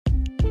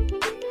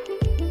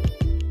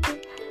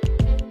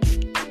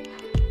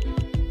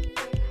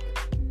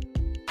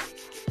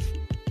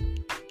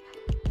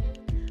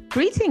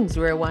Greetings,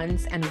 rare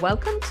ones, and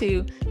welcome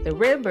to the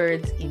Rare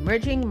Birds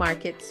Emerging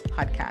Markets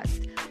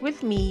podcast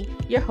with me,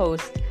 your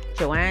host,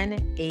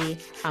 Joanne A.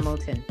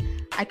 Hamilton.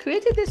 I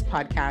created this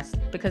podcast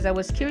because I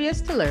was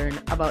curious to learn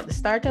about the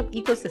startup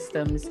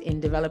ecosystems in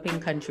developing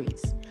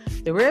countries.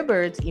 The Rare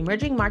Birds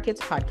Emerging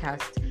Markets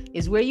podcast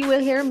is where you will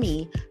hear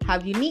me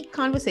have unique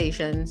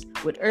conversations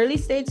with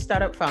early-stage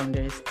startup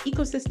founders,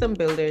 ecosystem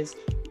builders,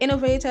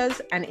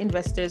 innovators, and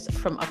investors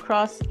from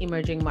across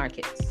emerging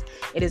markets.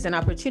 It is an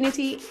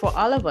opportunity for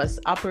all of us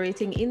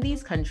operating in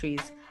these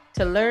countries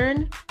to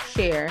learn,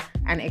 share,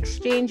 and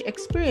exchange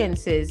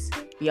experiences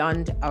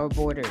beyond our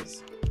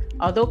borders.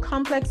 Although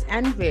complex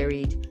and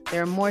varied,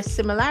 there are more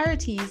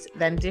similarities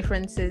than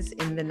differences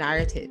in the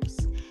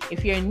narratives.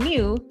 If you're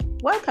new,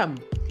 welcome.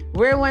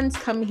 Rare ones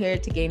come here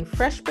to gain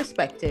fresh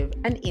perspective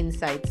and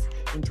insights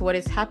into what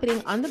is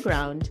happening on the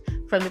ground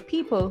from the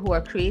people who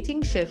are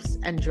creating shifts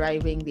and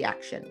driving the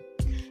action.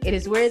 It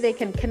is where they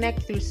can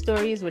connect through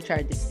stories which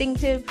are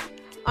distinctive,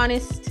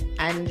 honest,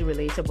 and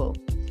relatable.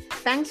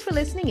 Thanks for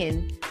listening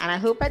in, and I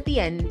hope at the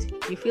end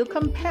you feel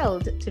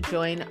compelled to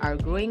join our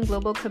growing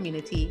global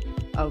community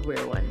of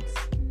rare ones.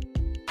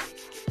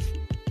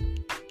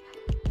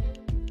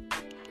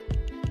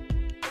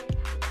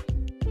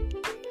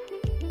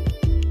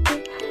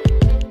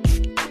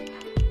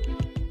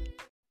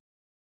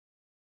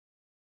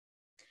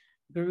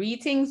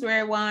 Greetings,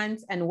 rare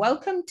ones, and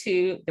welcome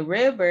to the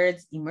Rare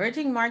Birds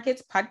Emerging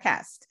Markets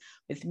podcast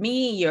with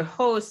me, your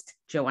host,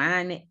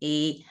 Joanne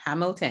A.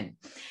 Hamilton.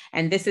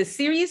 And this is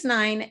Series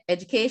 9,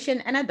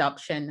 Education and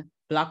Adoption,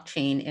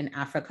 Blockchain in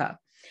Africa.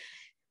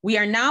 We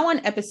are now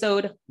on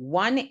episode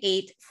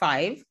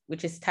 185,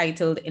 which is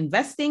titled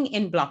Investing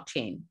in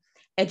Blockchain,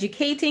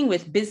 Educating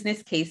with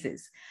Business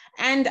Cases.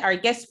 And our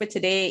guest for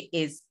today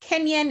is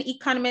Kenyan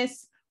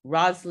economist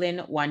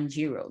Roslyn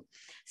Wanjiru.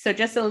 So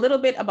just a little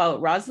bit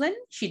about Roslyn.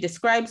 She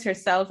describes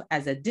herself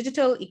as a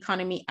digital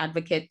economy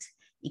advocate,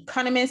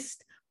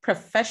 economist,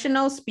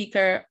 professional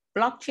speaker,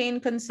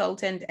 blockchain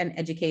consultant and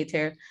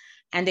educator,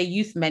 and a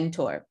youth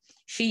mentor.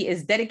 She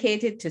is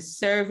dedicated to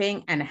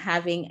serving and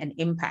having an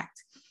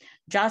impact.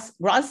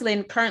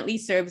 Roslyn currently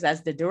serves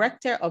as the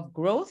Director of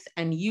Growth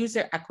and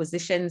User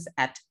Acquisitions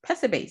at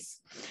Pesabase.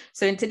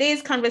 So in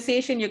today's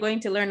conversation, you're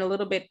going to learn a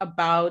little bit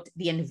about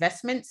the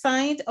investment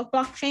side of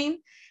blockchain,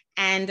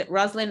 and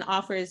Roslyn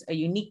offers a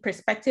unique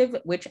perspective,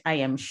 which I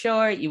am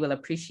sure you will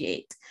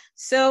appreciate.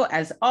 So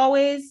as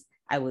always,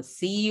 I will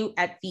see you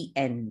at the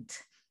end.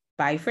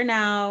 Bye for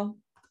now.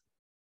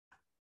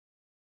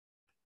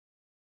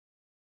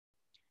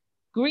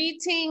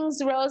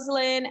 Greetings,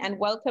 Roslyn, and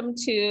welcome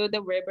to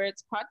the Rare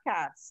Birds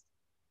podcast.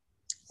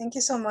 Thank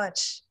you so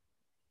much.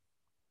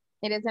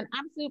 It is an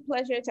absolute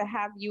pleasure to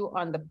have you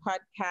on the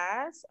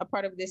podcast, a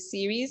part of this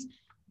series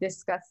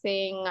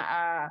discussing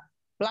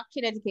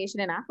blockchain education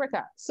in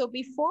Africa. So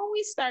before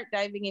we start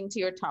diving into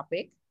your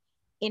topic,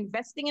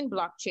 investing in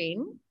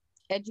blockchain,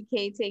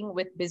 educating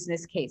with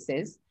business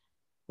cases,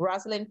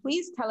 Roslyn,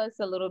 please tell us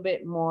a little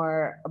bit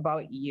more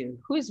about you.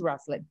 Who is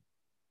Roslyn?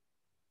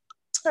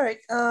 All right.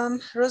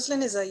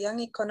 Roslyn is a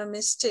young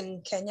economist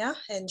in Kenya,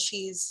 and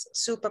she's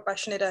super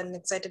passionate and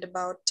excited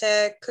about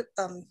tech,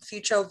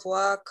 future of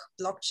work,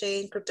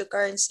 blockchain,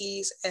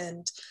 cryptocurrencies,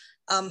 and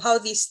how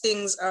these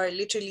things are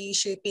literally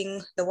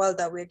shaping the world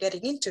that we're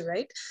getting into,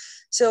 right?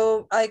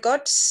 So I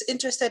got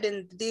interested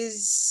in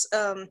these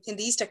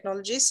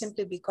technologies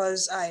simply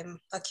because I'm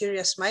a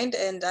curious mind,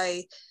 and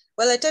I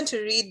tend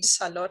to read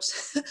a lot,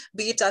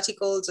 be it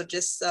articles or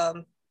just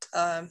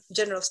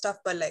general stuff,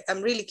 but like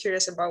I'm really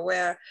curious about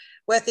where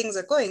things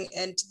are going.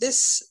 And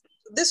this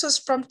was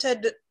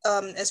prompted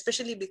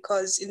especially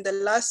because in the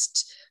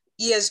last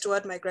years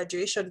toward my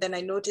graduation, then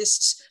I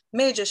noticed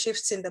major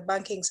shifts in the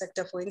banking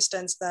sector, for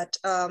instance, that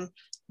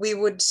we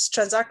would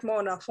transact more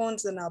on our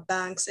phones than our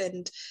banks.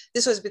 And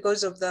this was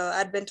because of the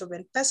advent of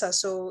M-Pesa.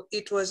 So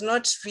it was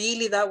not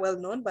really that well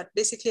known, but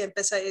basically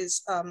M-Pesa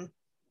is,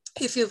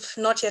 if you've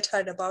not yet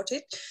heard about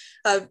it,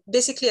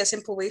 basically a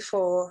simple way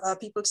for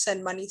people to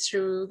send money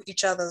through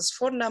each other's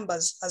phone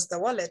numbers as the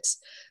wallets.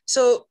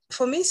 So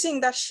for me,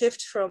 seeing that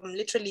shift from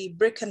literally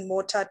brick and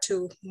mortar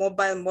to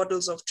mobile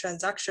models of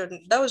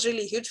transaction, that was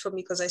really huge for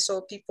me because I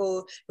saw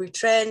people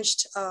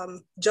retrenched,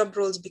 job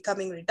roles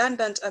becoming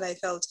redundant, and I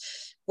felt,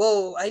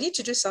 whoa, I need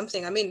to do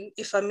something. I mean,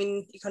 if I'm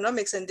in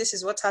economics and this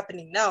is what's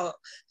happening now,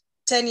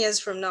 10 years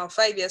from now,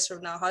 5 years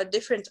from now, how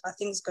different are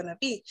things going to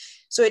be?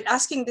 So in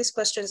asking these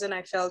questions, then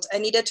I felt I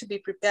needed to be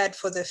prepared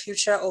for the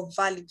future of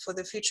value, for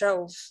the future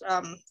of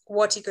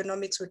what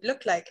economics would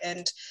look like.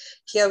 And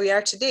here we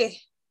are today.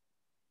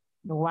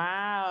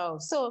 Wow.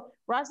 So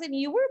Roslyn,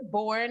 you were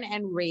born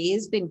and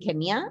raised in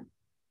Kenya?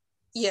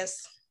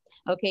 Yes.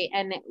 Okay.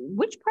 And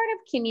which part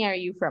of Kenya are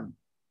you from?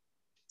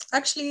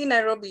 Actually,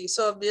 Nairobi.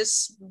 So I've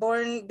just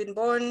been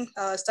born,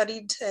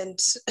 studied, and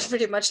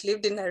pretty much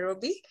lived in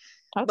Nairobi.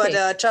 Okay.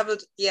 But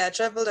traveled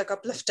a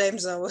couple of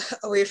times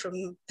away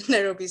from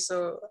Nairobi.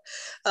 So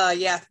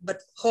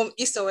but home,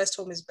 east or west,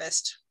 home is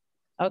best.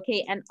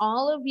 Okay, and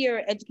all of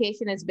your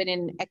education has been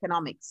in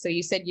economics. So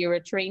you said you're a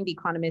trained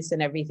economist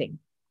and everything.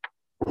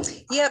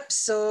 Yep.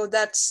 So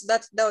that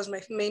was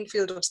my main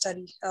field of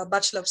study,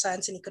 Bachelor of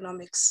Science in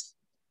Economics.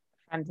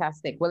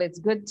 Fantastic. Well, it's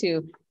good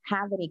to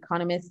have an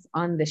economist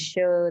on the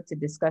show to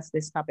discuss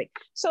this topic.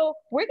 So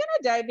we're going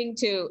to dive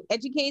into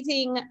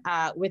educating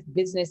with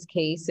business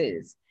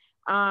cases.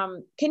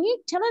 Can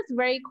you tell us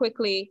very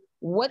quickly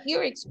what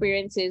your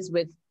experience is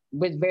with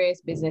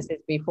various businesses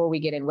before we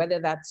get in, whether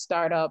that's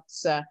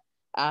startups,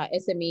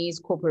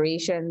 SMEs,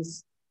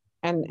 corporations,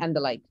 and the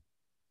like?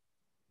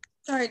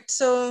 All right.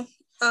 So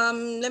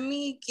let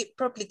me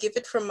probably give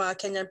it from a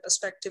Kenyan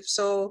perspective.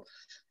 So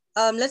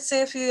let's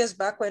say a few years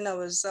back when I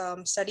was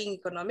studying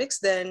economics,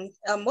 then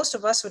most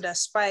of us would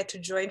aspire to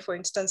join, for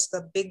instance,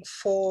 the big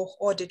four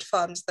audit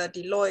firms, the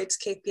Deloitte,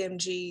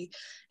 KPMG,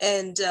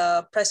 and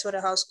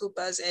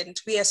PricewaterhouseCoopers. And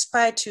we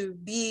aspire to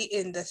be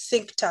in the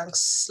think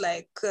tanks,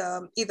 like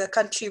either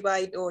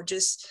countrywide or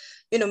just,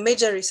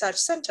 major research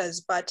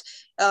centers. But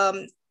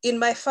in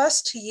my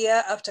first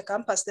year after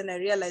campus, then I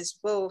realized,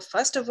 well,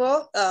 first of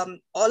all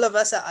of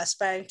us are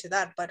aspiring to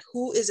that, but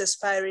who is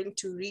aspiring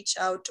to reach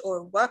out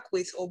or work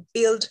with or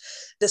build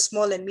the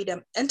small and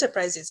medium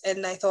enterprises?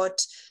 And I thought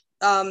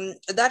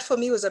that for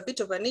me was a bit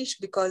of a niche,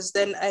 because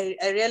then I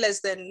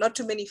realized that not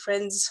too many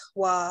friends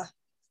were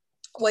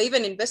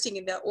even investing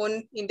in their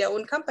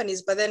own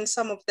companies, but then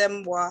some of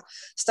them were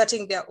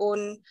starting their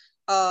own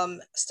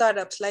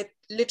startups, like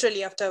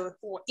literally after,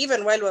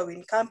 even while we were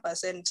in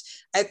campus. And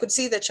I could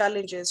see the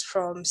challenges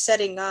from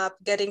setting up,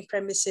 getting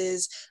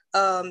premises,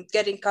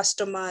 getting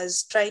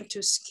customers, trying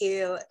to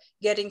scale,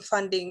 getting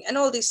funding, and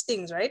all these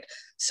things, right?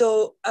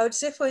 So I would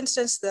say, for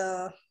instance,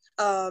 the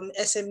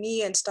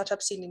SME and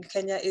startup scene in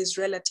Kenya is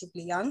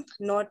relatively young,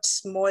 not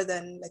more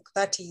than like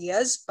 30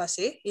 years per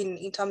se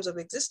in terms of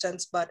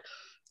existence, but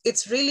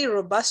it's really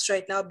robust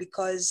right now,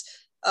 because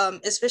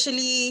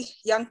especially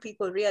young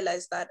people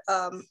realize that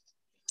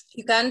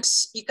you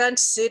can't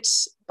sit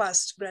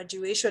past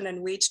graduation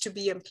and wait to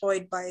be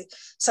employed by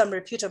some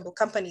reputable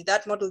company.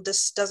 That model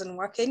just doesn't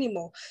work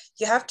anymore.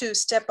 You have to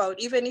step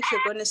out. Even if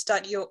you're going to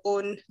start your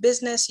own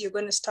business, you're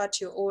going to start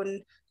your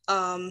own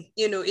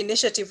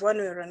initiative one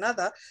way or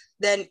another,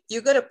 then you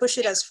got to push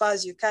it as far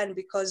as you can,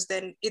 because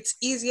then it's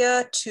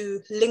easier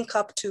to link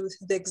up to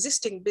the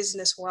existing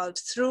business world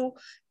through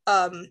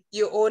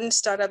your own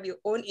startup, your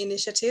own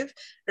initiative,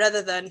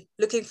 rather than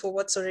looking for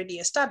what's already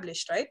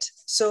established, right?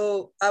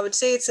 So I would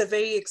say it's a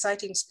very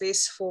exciting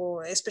space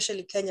for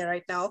especially Kenya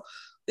right now.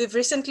 We've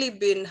recently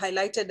been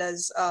highlighted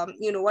as,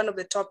 one of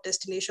the top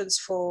destinations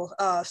for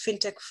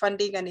fintech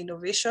funding and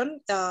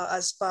innovation,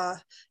 as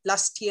per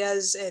last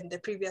year's and the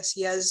previous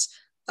year's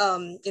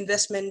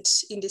investment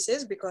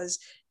indices, because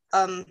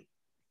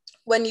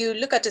when you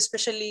look at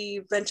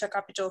especially venture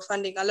capital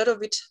funding, a lot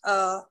of it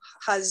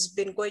has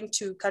been going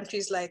to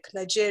countries like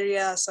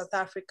Nigeria, South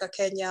Africa,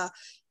 Kenya,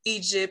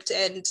 Egypt,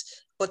 and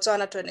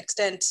Botswana to an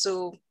extent.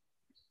 So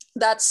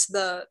that's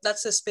the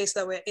space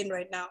that we're in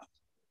right now.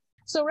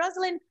 So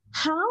Rosalind,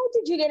 how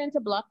did you get into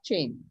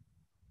blockchain?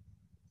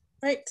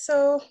 Right.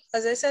 So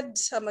as I said,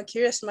 I'm a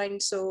curious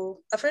mind. So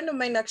a friend of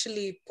mine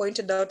actually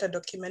pointed out a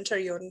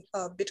documentary on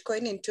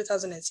Bitcoin in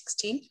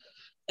 2016.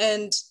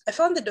 And I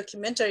found the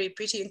documentary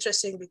pretty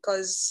interesting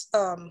because,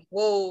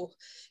 whoa,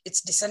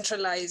 it's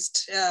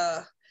decentralized.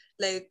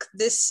 Like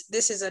this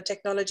is a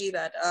technology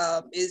that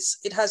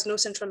it has no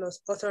central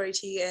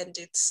authority, and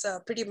it's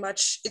pretty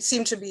much, it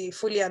seemed to be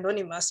fully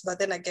anonymous. But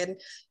then again,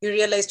 you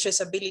realize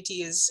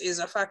traceability is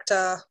a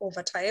factor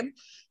over time.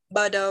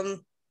 But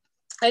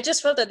I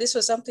just felt that this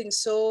was something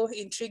so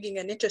intriguing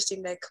and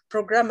interesting, like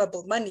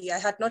programmable money. I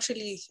had not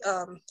really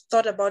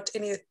thought about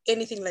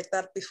anything like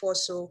that before.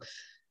 So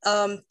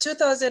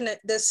 2000,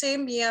 the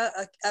same year,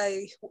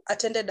 I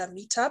attended a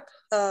meetup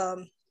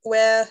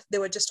where they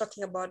were just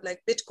talking about like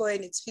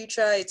Bitcoin, its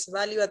future, its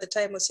value at the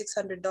time was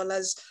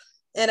 $600.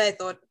 And I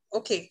thought,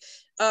 okay,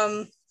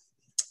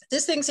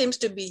 this thing seems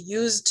to be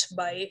used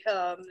by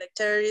like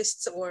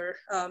terrorists or,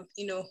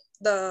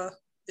 the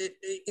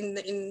in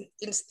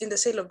the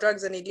sale of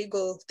drugs and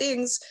illegal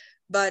things.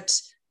 But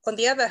on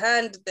the other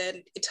hand,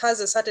 then it has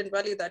a certain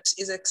value that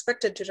is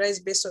expected to rise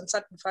based on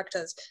certain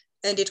factors,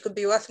 and it could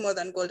be worth more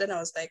than gold. And I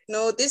was like,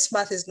 no, this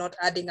math is not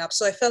adding up.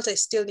 So I felt I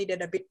still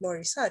needed a bit more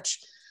research.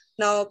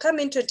 Now, come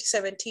in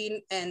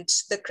 2017 and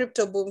the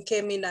crypto boom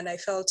came in, and I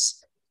felt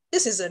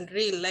this isn't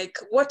real. Like,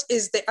 what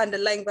is the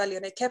underlying value?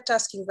 And I kept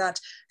asking that.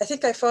 I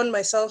think I found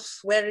myself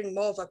wearing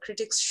more of a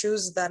critic's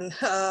shoes than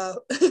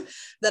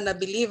than a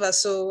believer.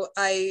 So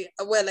I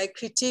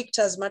critiqued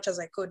as much as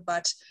I could,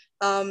 but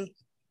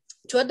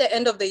toward the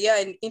end of the year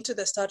and into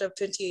the start of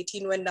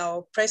 2018, when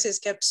now prices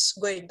kept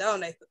going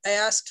down, I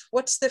asked,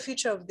 what's the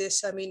future of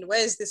this? I mean,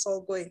 where is this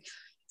all going?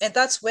 And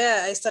that's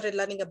where I started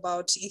learning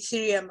about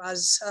Ethereum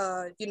as,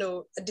 a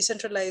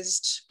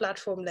decentralized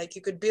platform. Like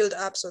you could build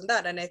apps on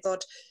that. And I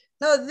thought,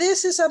 now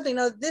this is something,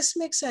 now this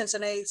makes sense.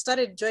 And I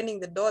started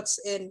joining the dots.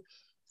 And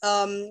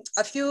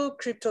a few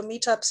crypto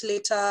meetups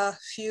later,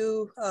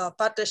 few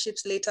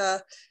partnerships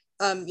later,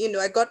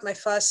 I got my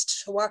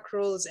first work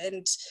roles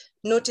and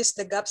noticed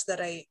the gaps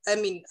that I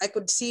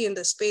could see in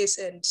the space.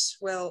 And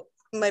well,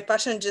 my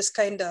passion just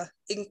kind of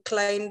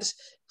inclined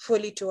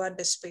fully toward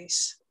the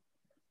space.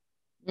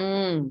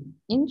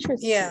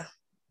 Interesting. Yeah.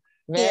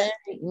 Very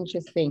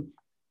interesting.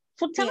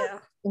 So tell us, Yeah.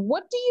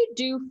 what do you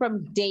do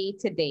from day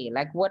to day?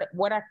 Like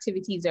what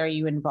activities are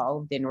you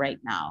involved in right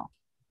now?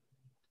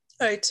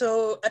 All right.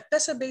 So at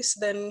Pesabase,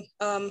 then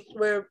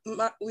we've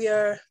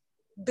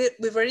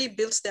already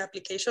built the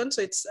application.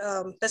 So it's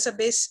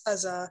Pesabase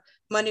as a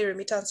money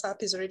remittance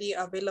app is already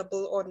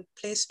available on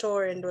Play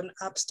Store and on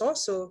App Store.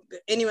 So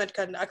anyone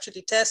can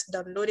actually test,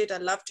 download it.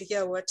 I'd love to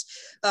hear what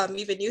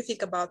even you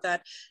think about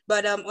that.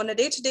 But on a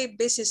day-to-day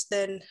basis,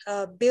 then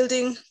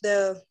building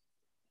the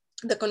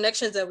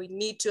connections that we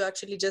need to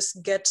actually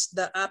just get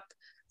the app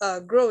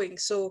growing.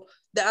 So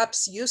the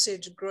app's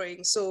usage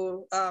growing.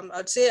 So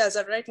I'd say as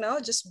of right now,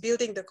 just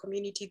building the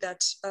community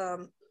that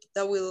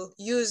that will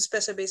use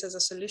Pesabase as a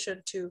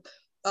solution to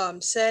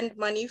send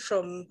money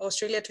from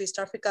Australia to East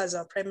Africa as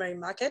our primary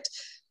market.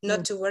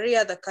 Not to worry,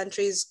 other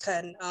countries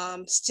can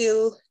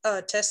still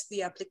test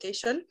the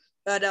application.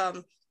 But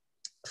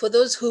for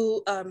those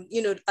who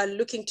are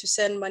looking to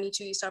send money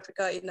to East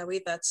Africa in a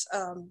way that's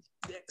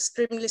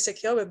extremely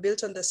secure, we're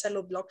built on the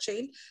Celo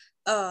blockchain.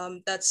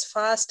 That's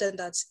fast and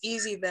that's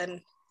easy.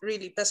 Then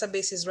really,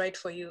 Pesabase is right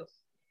for you.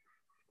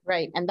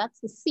 Right, and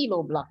that's the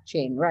Celo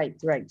blockchain, right?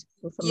 So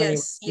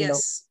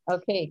yes.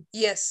 Okay.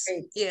 Yes.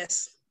 Great.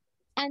 Yes.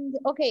 And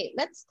okay,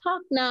 let's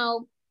talk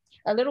now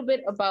a little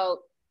bit about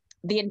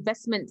the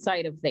investment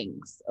side of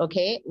things,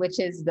 okay, which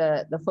is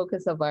the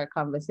focus of our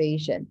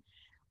conversation.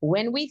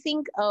 When we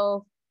think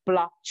of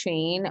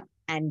blockchain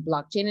and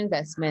blockchain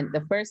investment,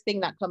 the first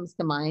thing that comes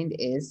to mind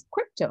is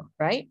crypto,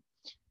 right?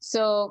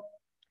 So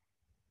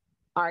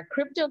are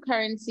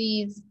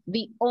cryptocurrencies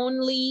the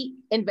only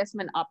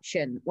investment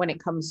option when it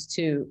comes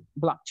to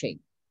blockchain?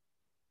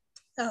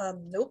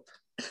 Nope.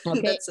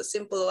 Okay. That's a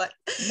simple one.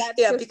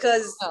 That's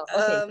because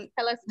okay.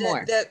 Tell us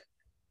more.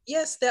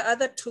 Yes, there are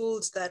other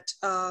tools that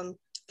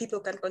people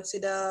can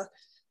consider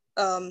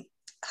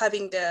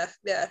having their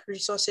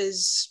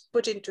resources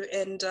put into,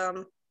 and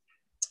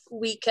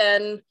we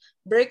can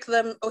break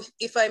them.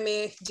 If I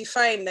may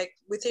define, like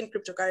within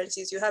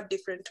cryptocurrencies, you have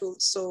different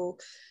tools. So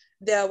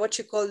there are what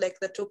you call like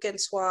the token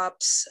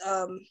swaps.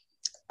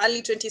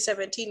 Early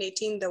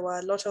 2017-18, there were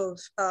a lot of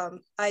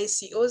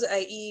ICOs,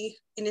 i.e.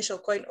 initial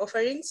coin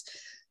offerings.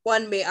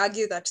 One may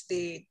argue that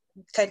they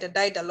kind of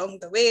died along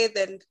the way.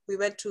 Then we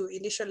went to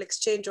initial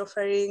exchange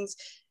offerings,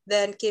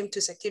 then came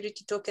to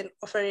security token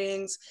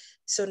offerings.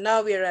 So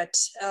now we're at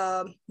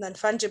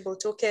non-fungible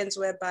tokens,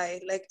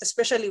 whereby, like,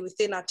 especially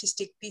within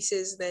artistic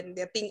pieces, then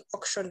they're being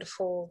auctioned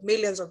for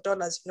millions of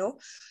dollars,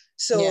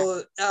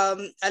 So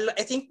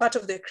I think part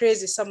of the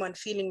craze is someone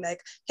feeling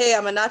like, hey,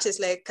 I'm an artist,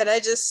 like, can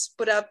I just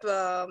put up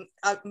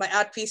my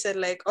art piece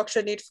and like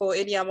auction it for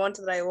any amount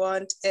that I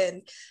want?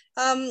 And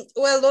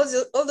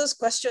all those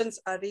questions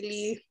are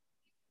really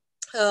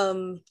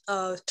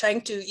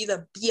trying to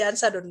either be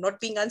answered or not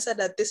being answered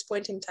at this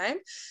point in time.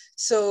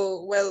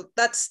 So,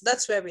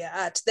 that's where we are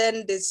at.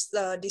 Then there's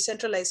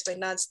decentralized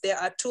finance. There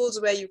are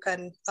tools where you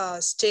can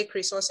stake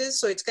resources.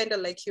 So it's kind of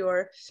like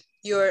you're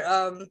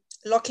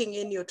locking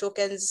in your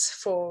tokens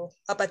for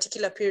a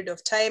particular period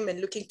of time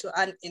and looking to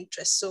earn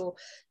interest. So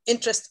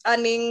interest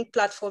earning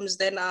platforms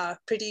then are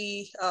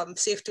pretty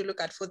safe to look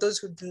at for those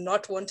who do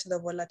not want the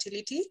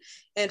volatility,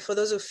 and for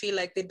those who feel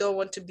like they don't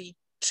want to be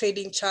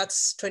trading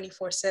charts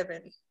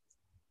 24/7.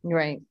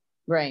 Right.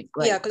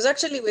 Yeah, because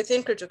actually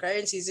within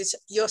cryptocurrencies, it's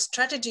your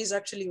strategy is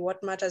actually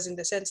what matters, in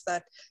the sense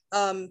that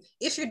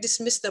if you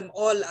dismiss them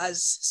all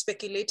as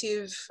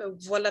speculative,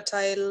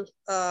 volatile,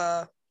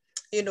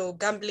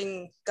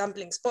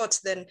 gambling spots,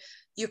 then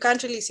you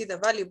can't really see the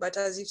value. But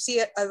as you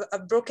see,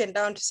 I've broken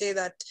down to say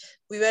that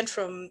we went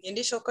from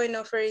initial coin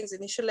offerings,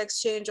 initial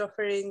exchange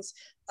offerings,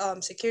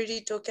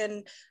 security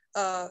token,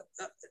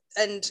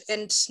 and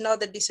now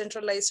the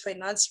decentralized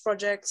finance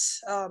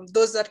projects,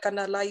 those that can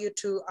allow you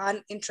to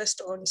earn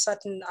interest on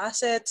certain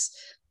assets.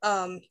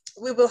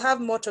 We will have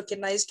more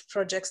tokenized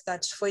projects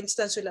that, for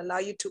instance, will allow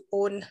you to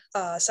own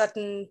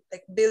certain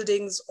like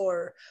buildings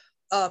or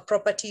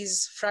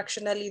properties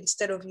fractionally,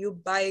 instead of you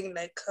buying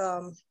like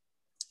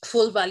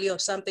full value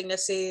of something,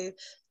 let's say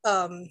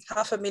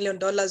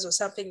 $500,000 or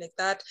something like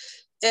that.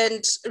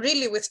 And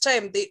really with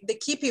time, they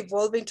keep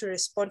evolving to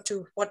respond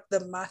to what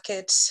the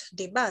market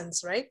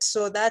demands, right?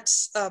 So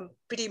that's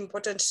pretty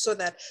important, so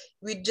that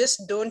we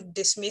just don't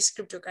dismiss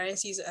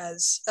cryptocurrencies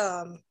as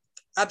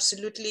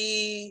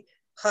absolutely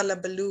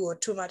hullabaloo or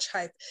too much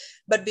hype.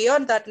 But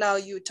beyond that, now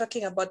you're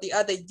talking about the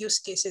other use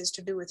cases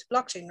to do with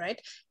blockchain, right?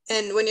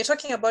 And when you're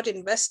talking about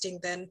investing,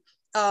 then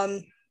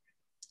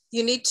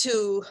you need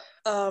to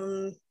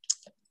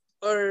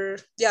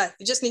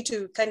you just need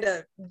to kind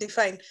of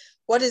define,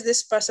 what is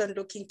this person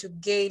looking to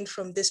gain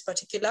from this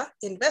particular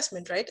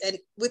investment, right? And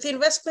with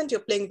investment, you're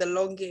playing the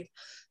long game.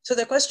 So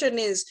the question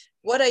is,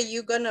 what are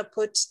you going to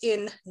put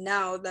in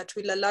now that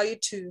will allow you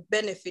to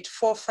benefit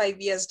 4 or 5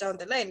 years down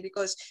the line?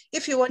 Because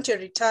if you want your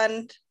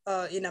return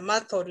in a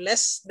month or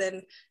less,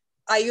 then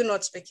are you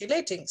not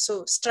speculating?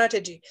 So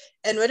strategy.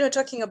 And when we're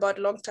talking about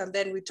long-term,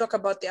 then we talk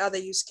about the other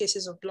use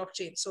cases of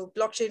blockchain. So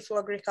blockchain for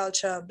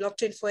agriculture,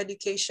 blockchain for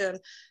education,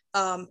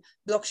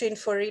 blockchain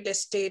for real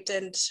estate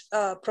and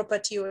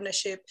property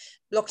ownership,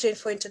 blockchain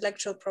for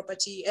intellectual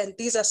property. And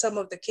these are some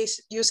of the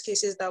use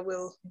cases that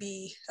will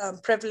be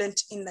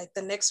prevalent in like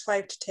the next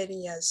 5 to 10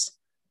 years.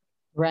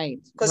 Right.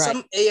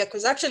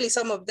 Because actually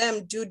some of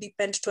them do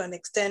depend to an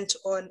extent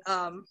on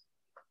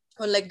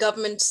like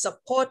government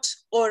support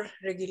or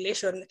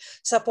regulation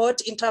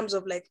support in terms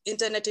of like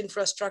internet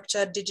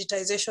infrastructure,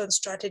 digitization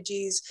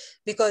strategies,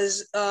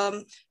 because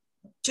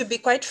to be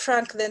quite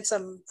frank, then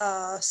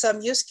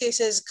some use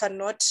cases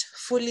cannot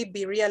fully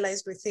be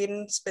realized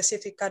within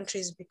specific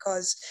countries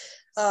because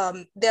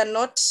they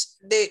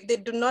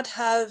do not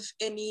have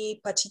any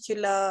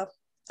particular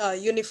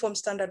uniform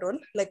standard on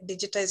like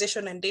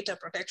digitization and data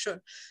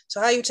protection. So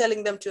how are you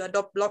telling them to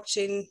adopt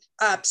blockchain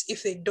apps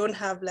if they don't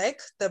have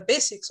like the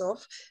basics of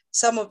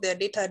some of their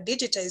data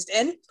digitized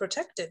and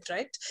protected,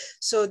 right?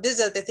 So these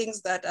are the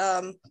things that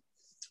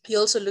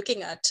you're also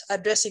looking at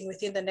addressing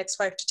within the next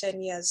 5 to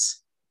 10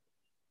 years.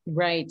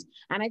 Right.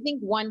 And I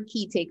think one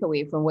key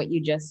takeaway from what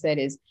you just said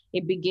is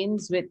it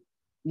begins with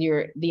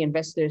the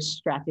investor's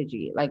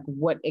strategy. Like,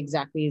 what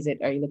exactly is it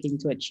are you looking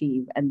to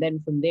achieve? And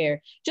then from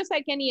there, just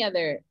like any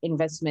other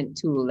investment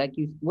tool, like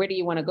where do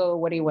you want to go?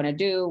 What do you want to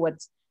do?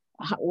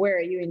 Where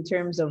are you in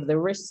terms of the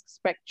risk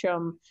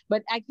spectrum?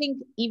 But I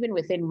think even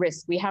within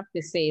risk, we have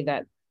to say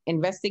that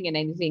investing in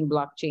anything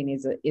blockchain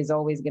is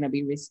always going to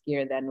be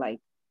riskier than like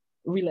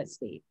real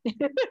estate.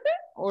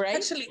 All right.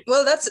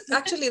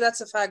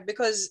 That's a fact,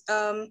 because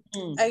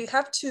I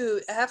have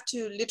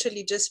to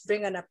literally just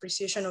bring an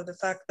appreciation of the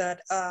fact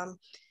that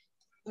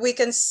we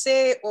can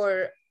say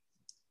or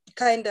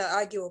kind of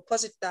argue or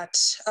posit that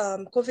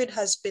COVID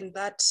has been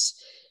that,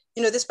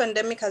 this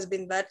pandemic has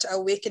been that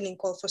awakening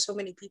call for so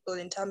many people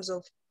in terms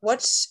of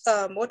what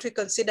we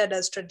considered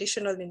as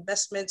traditional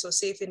investments or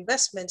safe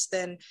investments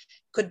then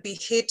could be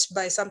hit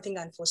by something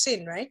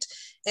unforeseen, right?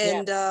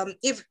 And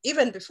if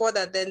even before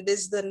that, then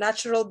there's the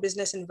natural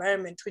business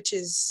environment, which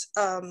is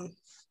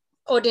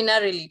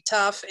ordinarily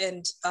tough,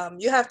 and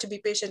you have to be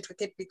patient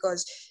with it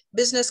because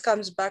business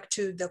comes back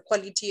to the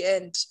quality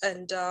and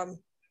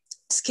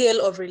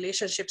scale of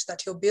relationships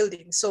that you're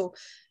building. So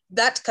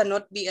that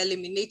cannot be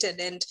eliminated.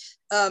 And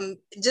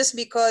just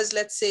because,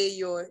 let's say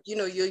you're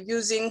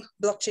using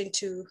blockchain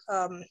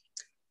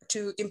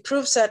to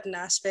improve certain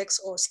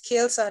aspects or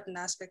scale certain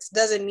aspects,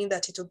 doesn't mean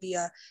that it will be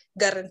a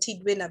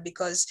guaranteed winner,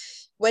 because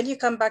when you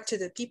come back to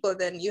the people,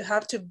 then you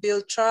have to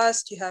build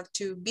trust, you have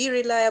to be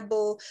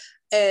reliable,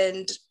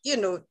 and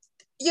you're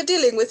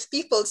dealing with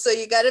people, so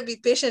you got to be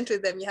patient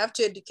with them. You have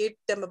to educate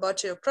them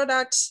about your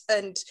products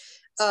and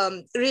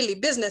really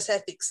business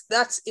ethics.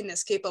 That's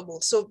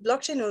inescapable. So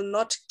blockchain will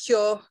not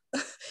cure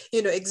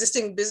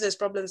existing business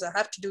problems that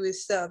have to do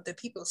with the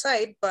people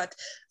side, but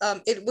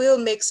it will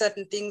make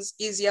certain things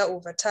easier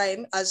over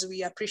time, as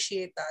we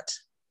appreciate that.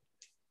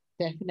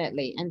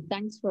 Definitely. And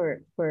thanks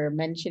for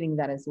mentioning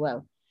that as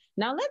well.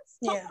 Now let's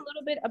talk a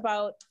little bit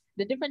about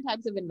the different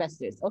types of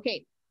investors.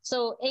 Okay,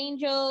 so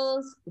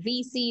angels,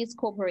 VCs,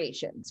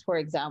 corporations, for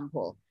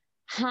example,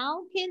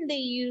 how can they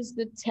use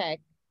the tech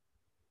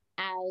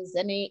as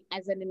an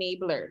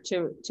enabler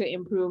to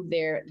improve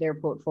their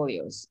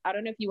portfolios? I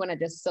don't know if you want to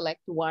just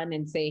select one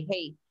and say,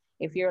 hey,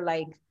 if you're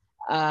like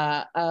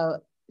a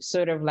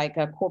sort of like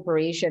a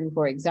corporation,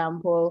 for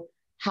example,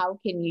 how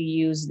can you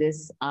use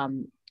this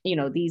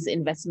these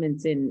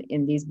investments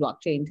in these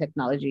blockchain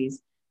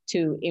technologies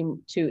to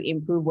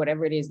improve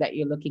whatever it is that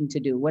you're looking to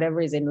do,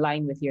 whatever is in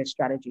line with your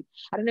strategy?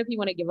 I don't know if you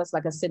want to give us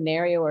like a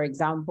scenario or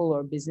example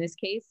or business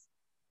case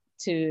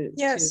to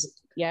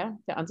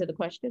answer the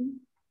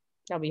question.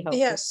 That'll be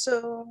helpful.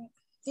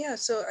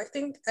 So I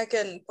think I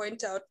can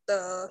point out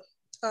the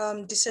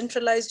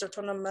decentralized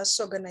autonomous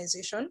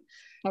organization,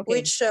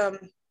 which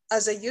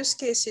as a use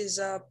case is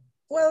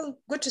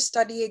good to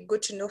study,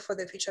 good to know for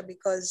the future,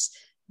 because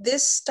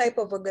this type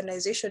of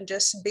organization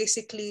just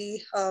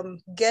basically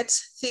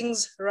gets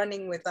things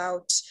running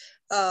without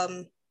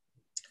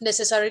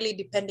necessarily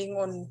depending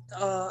on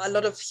a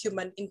lot of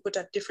human input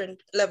at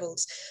different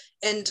levels.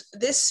 And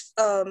this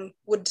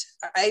would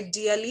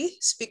ideally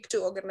speak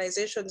to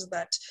organizations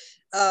that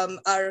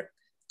are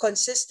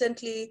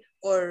consistently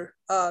or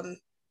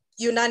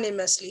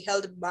unanimously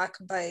held back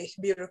by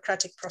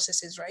bureaucratic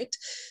processes, right?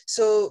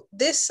 So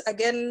this,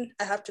 again,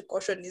 I have to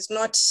caution, is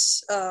not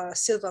a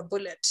silver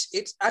bullet.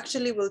 It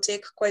actually will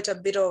take quite a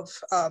bit of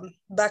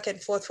back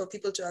and forth for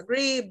people to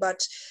agree,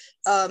 but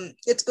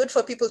it's good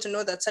for people to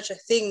know that such a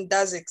thing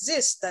does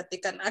exist, that they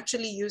can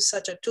actually use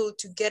such a tool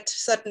to get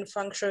certain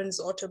functions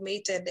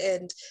automated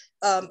and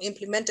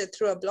implemented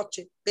through a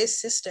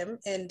blockchain-based system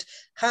and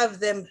have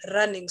them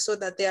running so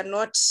that they are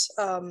not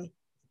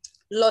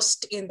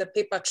lost in the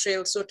paper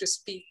trail, so to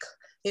speak.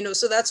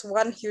 So that's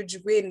one huge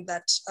win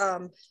that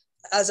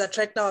as at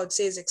right now, I would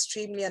say is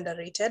extremely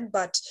underrated,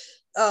 but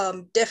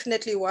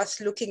definitely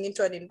worth looking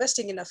into and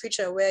investing in a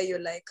future where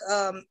you're like,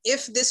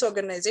 if this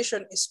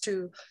organization is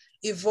to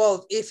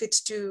evolve, if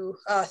it's to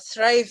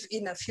thrive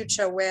in a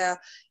future where,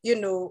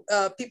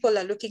 people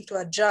are looking to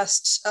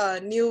adjust,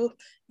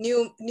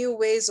 new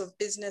ways of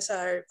business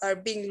are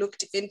being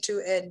looked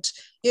into, and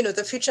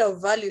the future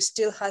of value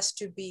still has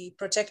to be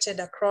protected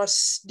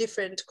across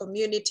different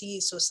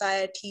communities,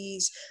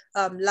 societies,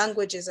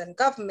 languages, and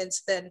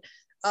governments, then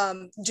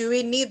do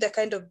we need the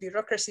kind of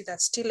bureaucracy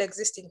that's still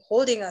existing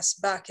holding us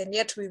back, and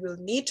yet we will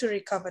need to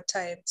recover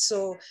time?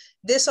 So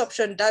this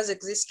option does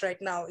exist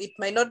right now. It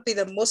might not be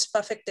the most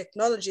perfect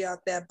technology out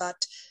there,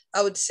 but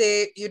I would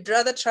say you'd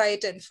rather try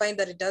it and find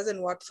that it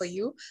doesn't work for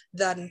you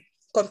than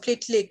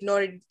completely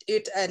ignore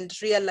it and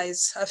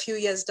realize a few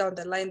years down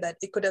the line that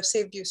it could have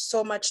saved you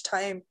so much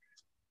time.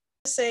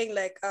 Saying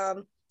like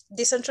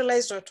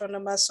decentralized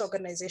autonomous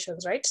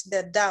organizations, right?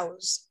 They're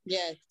DAOs.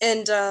 Yes.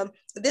 And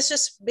this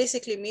just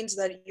basically means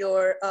that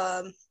you're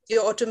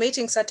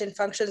automating certain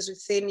functions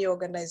within your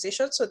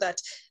organization so that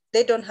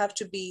they don't have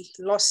to be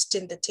lost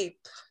in the tape,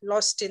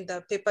 lost in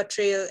the paper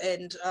trail.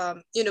 And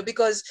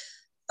because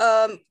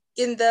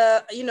in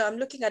the, I'm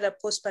looking at a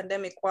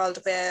post-pandemic world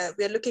where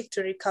we're looking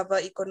to recover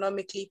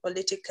economically,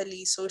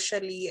 politically,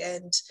 socially,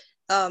 and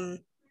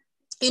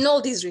in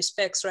all these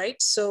respects,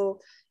 right? So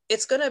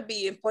it's going to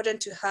be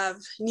important to have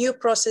new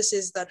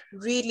processes that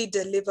really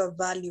deliver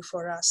value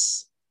for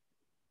us.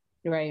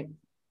 Right.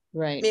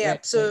 Yeah.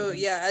 Right. So Right.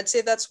 yeah, I'd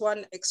say that's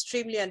one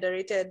extremely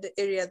underrated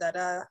area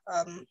that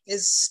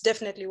is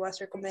definitely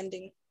worth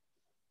recommending.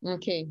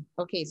 Okay.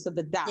 So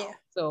the DAO. Yeah.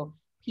 So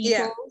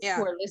people Yeah.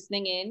 who are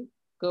listening in,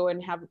 go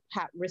and have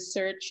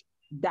research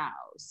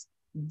DAOs,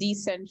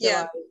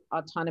 decentralized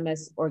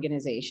autonomous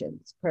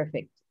organizations.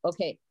 Perfect.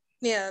 Okay.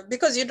 Yeah,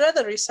 because you'd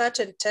rather research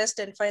and test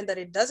and find that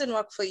it doesn't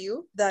work for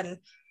you than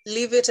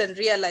leave it and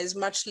realize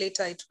much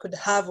later it could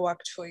have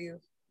worked for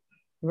you.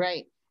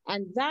 Right.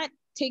 And that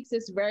takes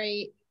us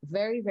very,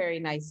 very, very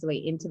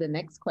nicely into the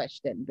next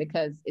question,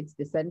 because it's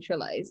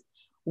decentralized.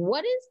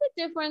 What is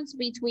the difference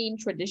between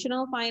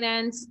traditional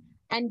finance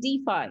and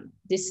DeFi?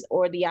 This,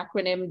 or the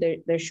acronym,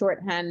 the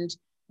shorthand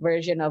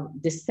version of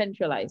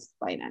decentralized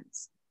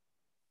finance.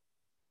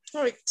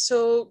 All right.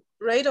 So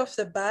right off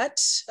the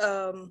bat,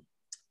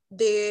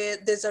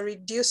 there's a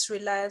reduced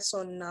reliance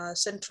on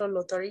central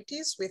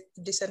authorities with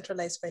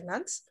decentralized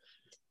finance.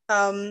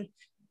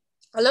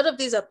 A lot of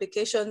these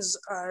applications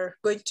are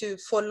going to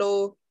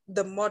follow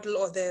the model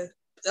or the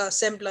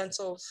semblance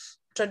of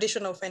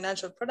traditional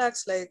financial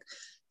products like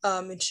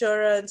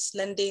insurance,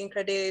 lending,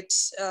 credit,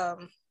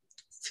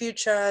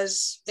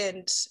 futures,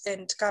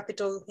 and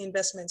capital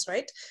investments,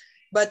 right?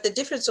 But the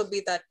difference will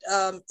be that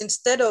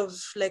instead of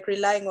like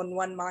relying on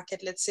one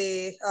market, let's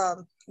say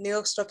New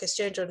York Stock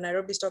Exchange or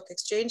Nairobi Stock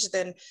Exchange,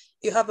 then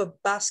you have a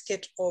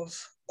basket of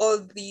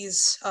all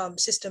these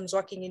systems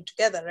working in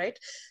together, right?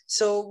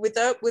 So with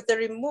the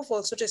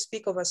removal, so to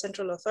speak, of a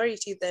central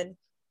authority, then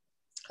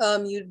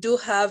you do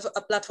have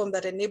a platform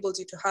that enables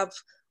you to have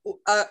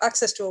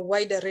access to a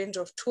wider range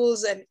of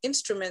tools and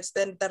instruments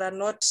then that are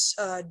not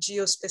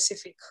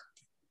geo-specific.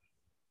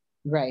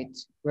 Right.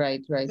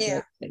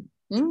 Yeah. Right.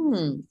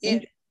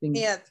 Interesting.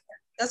 Yeah,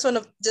 that's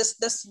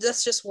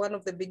just one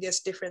of the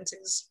biggest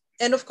differences.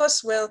 And of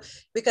course, well,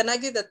 we can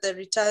argue that the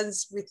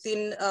returns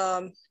within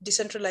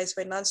decentralized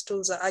finance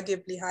tools are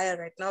arguably higher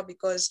right now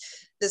because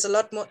there's a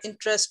lot more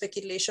interest,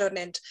 speculation,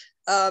 and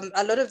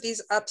a lot of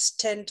these apps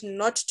tend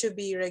not to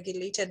be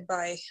regulated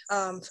by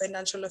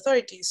financial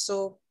authorities.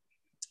 So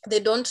they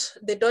don't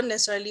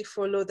necessarily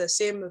follow the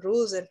same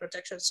rules and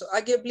protections. So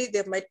arguably,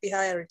 there might be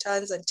higher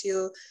returns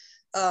until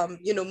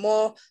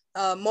more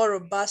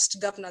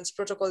robust governance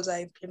protocols are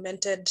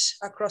implemented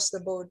across the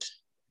board.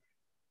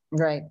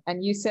 Right.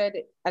 And you said,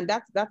 and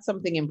that's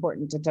something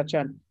important to touch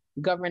on,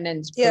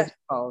 governance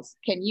protocols.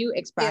 Can you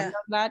expand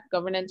on that,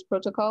 governance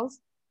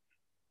protocols?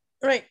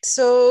 Right.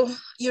 So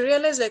you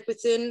realize like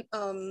within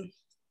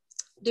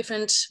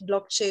different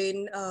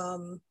blockchain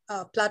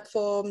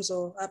platforms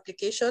or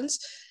applications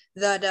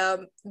that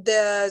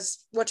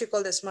there's what you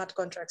call the smart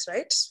contracts,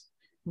 right?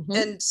 Mm-hmm.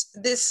 And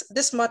this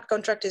smart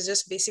contract is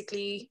just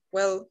basically,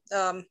 well,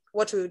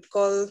 what we would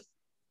call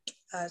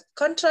a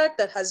contract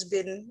that has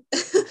been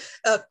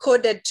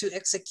coded to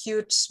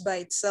execute by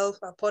itself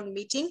upon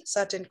meeting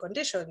certain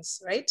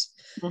conditions, right?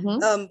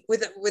 Mm-hmm.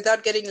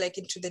 Without getting like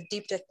into the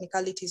deep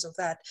technicalities of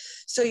that.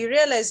 So you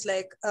realize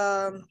like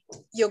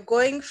you're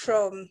going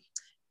from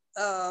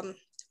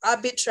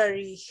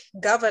arbitrary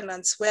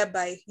governance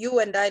whereby you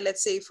and I,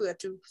 let's say if we were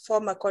to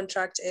form a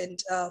contract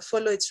and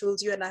follow its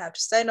rules, you and I have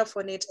to sign off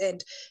on it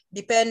and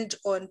depend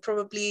on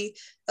probably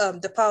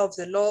the power of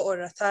the law or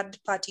a third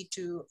party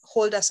to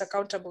hold us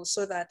accountable,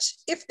 so that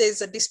if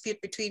there's a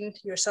dispute between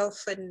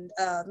yourself and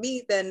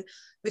me, then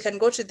we can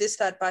go to this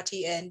third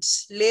party and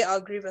lay our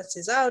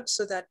grievances out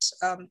so that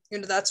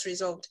that's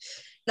resolved.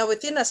 Now,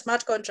 within a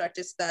smart contract,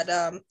 it's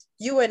that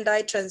you and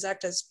I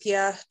transact as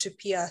peer to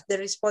peer. The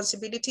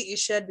responsibility is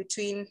shared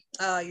between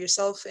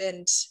yourself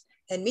and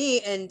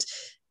me. And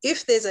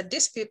if there's a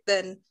dispute,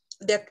 then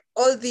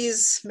all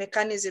these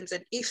mechanisms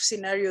and if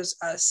scenarios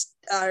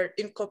are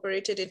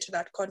incorporated into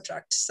that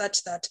contract,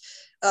 such that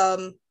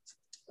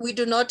we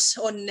do not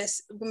or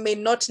may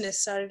not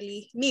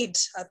necessarily need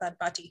a third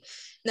party.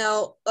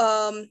 Now,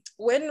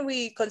 when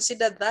we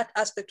consider that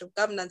aspect of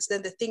governance,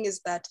 then the thing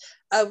is that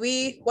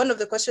one of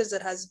the questions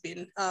that has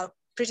been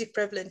pretty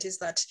prevalent is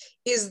that,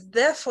 is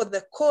therefore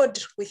the code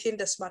within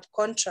the smart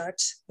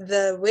contract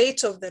the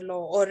weight of the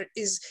law, or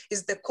is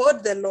the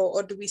code the law,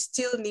 or do we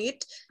still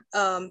need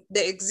the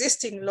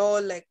existing law,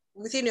 like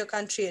within your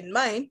country and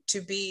mine,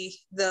 to be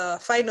the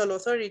final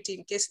authority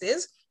in case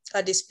there's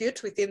a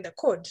dispute within the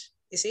code?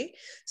 You see,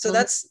 so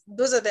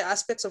those are the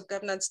aspects of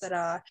governance that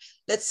are,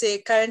 let's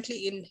say,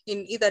 currently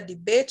in either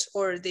debate,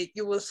 or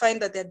you will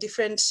find that there are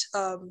different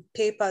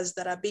papers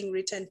that are being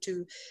written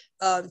to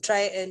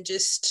try and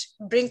just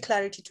bring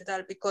clarity to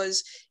that.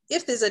 Because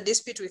if there's a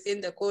dispute within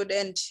the code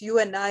and you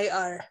and I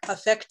are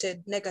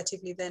affected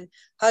negatively, then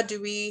how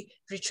do we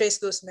retrace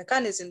those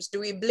mechanisms? Do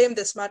we blame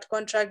the smart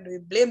contract? Do we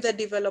blame the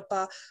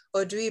developer?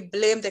 Or do we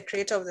blame the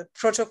creator of the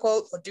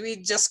protocol? Or do we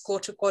just go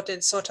to court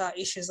and sort our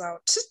issues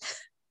out?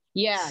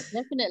 Yeah,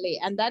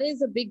 definitely. And that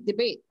is a big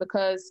debate,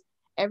 because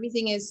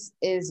everything is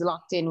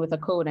locked in with a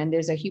code, and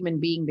there's a human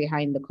being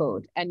behind the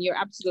code. And you're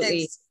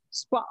absolutely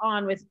spot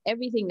on with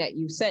everything that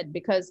you said,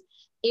 because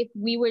if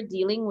we were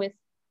dealing with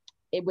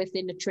it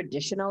within the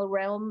traditional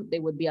realm,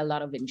 there would be a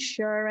lot of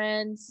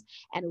insurance,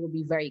 and it would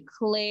be very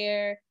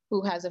clear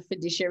who has a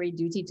fiduciary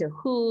duty to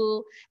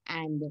who,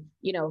 and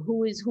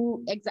who is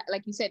who, exactly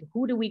like you said,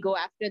 who do we go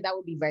after? That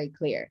would be very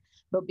clear.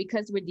 But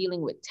because we're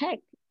dealing with tech,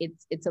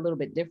 it's a little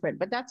bit different.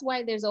 But that's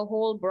why there's a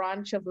whole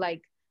branch of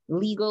like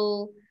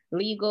legal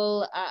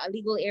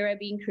area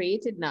being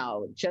created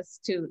now,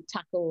 just to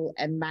tackle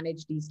and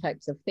manage these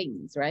types of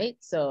things, right?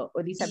 So,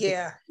 or these types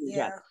of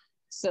things.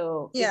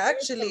 So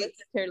actually, if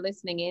you're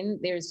listening in,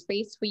 there's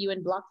space for you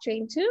in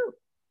blockchain too.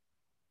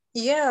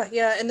 Yeah,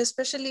 and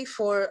especially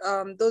for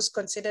those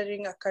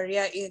considering a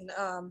career in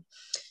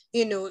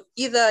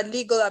either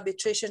legal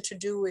arbitration to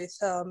do with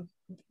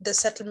the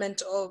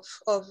settlement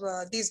of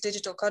these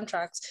digital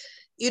contracts.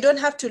 You don't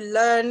have to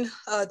learn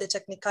the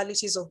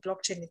technicalities of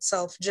blockchain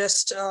itself,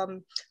 just I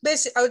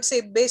would say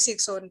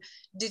basics on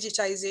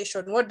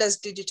digitization. What does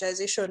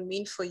digitization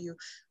mean for you?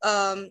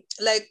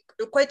 Like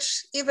quite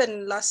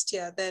even last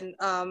year, then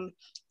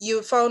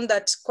you found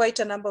that quite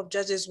a number of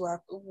judges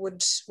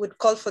would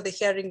call for the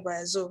hearing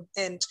via Zoom.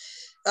 And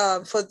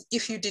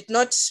if you did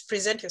not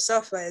present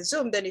yourself via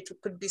Zoom, then it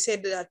could be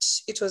said that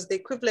it was the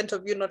equivalent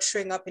of you not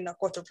showing up in a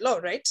court of law,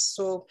 right?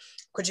 So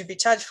could you be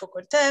charged for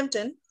contempt?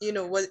 And,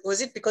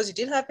 was it because you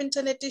didn't have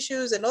internet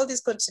issues? And all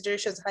these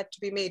considerations had to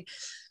be made.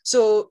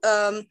 So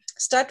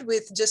start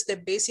with just the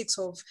basics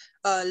of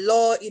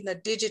law in a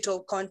digital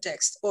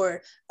context,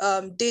 or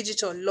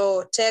digital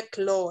law, tech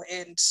law.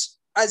 And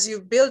as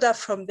you build up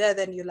from there,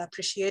 then you'll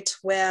appreciate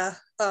where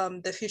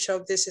the future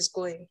of this is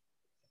going.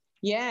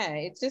 Yeah,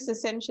 it's just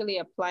essentially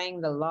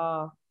applying the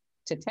law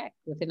to tech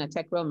within a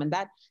tech realm. And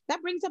that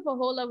brings up a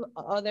whole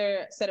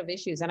other set of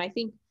issues. And I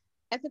think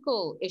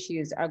ethical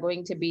issues are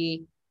going to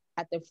be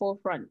at the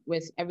forefront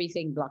with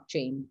everything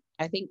blockchain.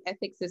 I think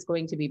ethics is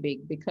going to be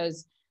big,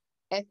 because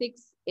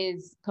ethics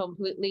is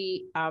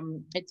completely,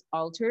 it's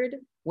altered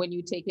when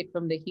you take it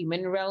from the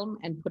human realm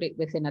and put it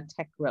within a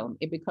tech realm.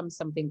 It becomes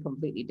something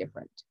completely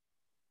different.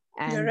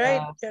 And you're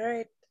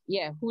right.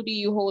 Yeah, who do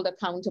you hold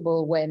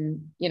accountable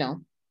when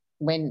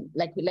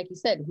like you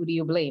said, who do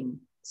you blame?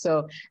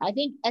 So I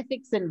think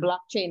ethics in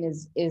blockchain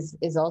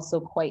is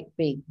also quite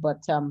big.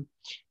 But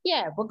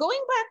yeah, we're going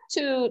back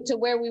to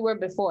where we were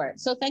before.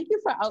 So thank you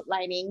for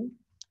outlining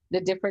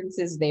the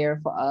differences there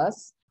for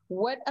us.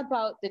 What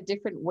about the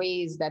different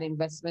ways that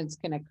investments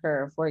can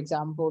occur? For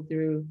example,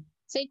 through,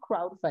 say,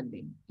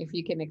 crowdfunding, if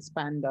you can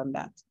expand on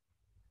that.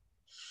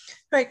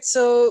 Right.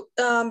 So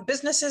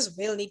businesses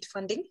will need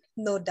funding,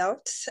 no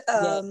doubt.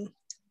 Yes.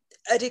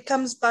 And it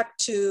comes back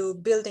to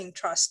building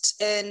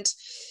trust. And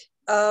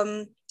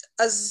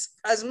as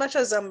much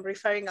as I'm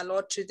referring a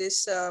lot to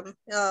this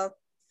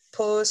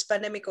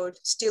post-pandemic, or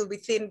still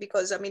within,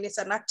 because it's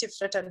an active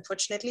threat,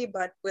 unfortunately,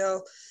 but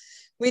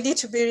we need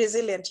to be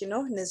resilient, and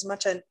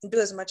do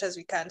as much as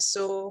we can.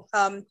 So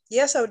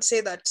yes, I would say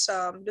that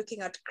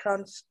looking at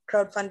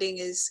crowdfunding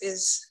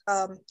is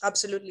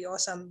absolutely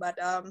awesome. But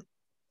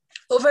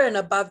over and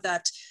above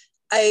that,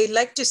 I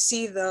like to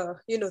see the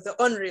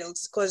on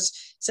rails,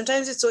 because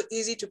sometimes it's so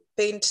easy to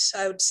paint,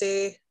 I would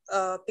say,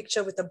 a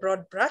picture with a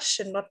broad brush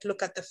and not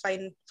look at the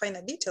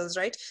finer details,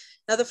 right?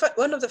 Now,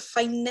 one of the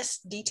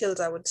finest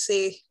details, I would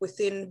say,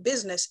 within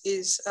business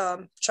is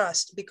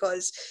trust.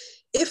 Because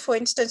if, for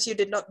instance, you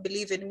did not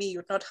believe in me, you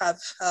would not have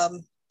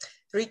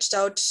reached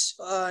out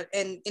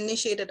and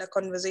initiated a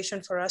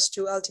conversation for us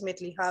to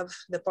ultimately have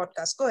the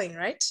podcast going,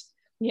 right?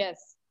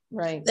 Yes.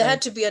 Right. There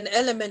had to be an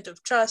element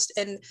of trust,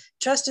 and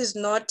trust is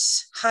not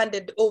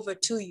handed over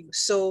to you.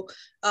 So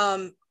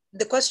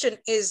the question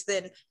is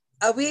then,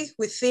 are we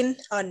within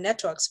our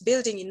networks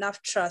building enough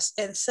trust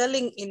and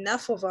selling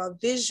enough of our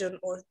vision,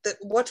 or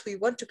what we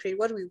want to create,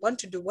 what we want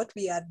to do, what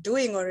we are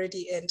doing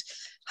already and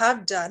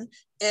have done,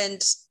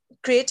 and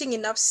creating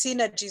enough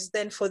synergies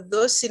then for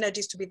those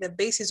synergies to be the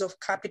basis of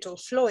capital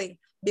flowing?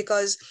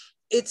 Because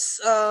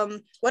it's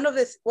one of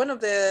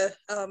the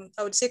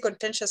I would say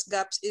contentious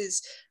gaps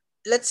is,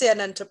 let's say, an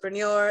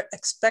entrepreneur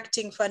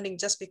expecting funding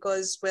just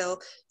because,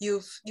 well,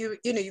 you've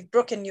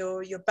broken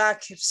your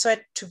back, you've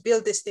tried to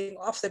build this thing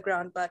off the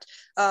ground, but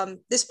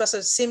this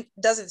person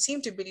doesn't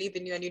seem to believe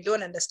in you, and you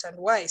don't understand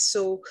why.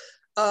 So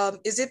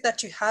is it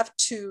that you have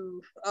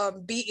to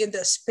be in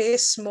the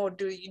space more?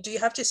 Do you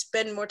have to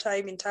spend more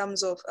time in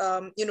terms of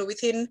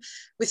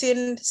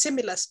within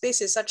similar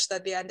spaces, such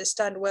that they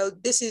understand, well,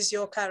 this is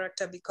your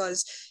character?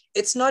 Because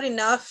it's not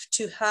enough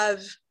to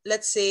have,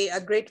 let's say, a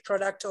great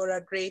product or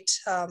a great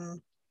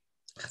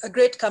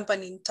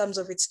company in terms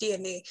of its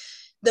DNA.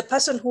 The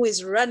person who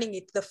is running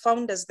it, the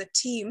founders, the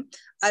team,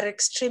 are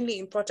extremely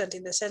important,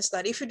 in the sense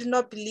that if you do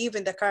not believe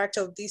in the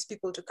character of these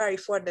people to carry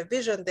forward the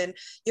vision, then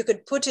you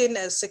could put in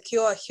and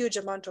secure a huge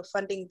amount of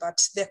funding,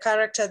 but their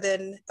character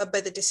then,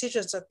 by the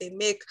decisions that they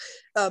make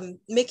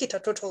it a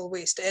total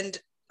waste. And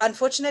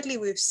unfortunately,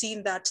 we've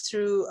seen that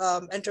through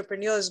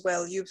entrepreneurs.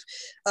 Well, you've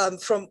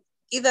from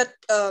either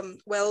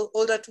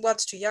older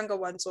ones to younger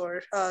ones,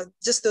 or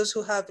just those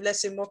who have,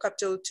 let's say, more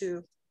capital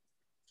to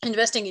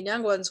investing in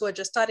young ones who are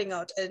just starting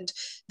out, and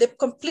they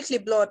completely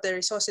blow out their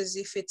resources.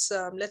 If it's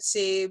let's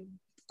say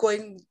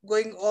going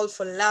all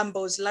for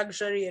Lambos,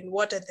 luxury and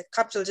what, and the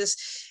capital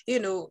just,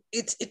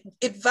 it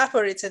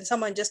evaporates, and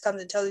someone just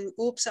comes and tell you,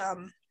 oops,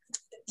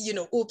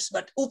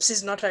 but oops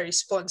is not a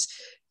response.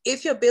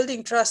 If you're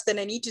building trust, then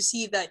I need to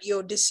see that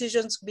your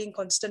decisions being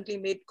consistently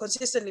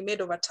made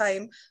over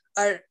time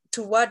are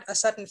toward a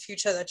certain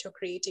future that you're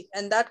creating,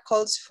 and that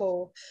calls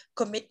for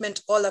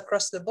commitment all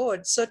across the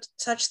board, such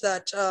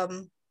that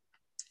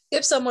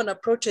if someone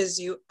approaches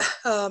you,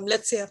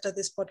 let's say after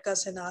this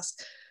podcast, and ask,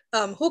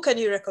 who can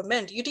you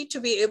recommend? You need to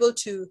be able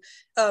to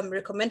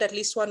recommend at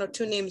least one or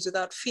two names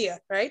without fear,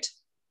 right?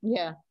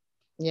 Yeah.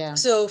 Yeah.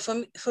 So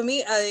for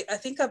me, I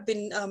think I've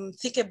been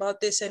thinking about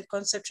this and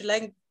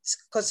conceptualizing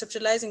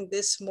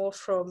this more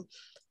from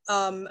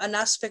an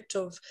aspect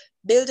of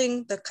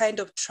building the kind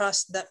of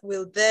trust that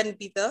will then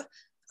be the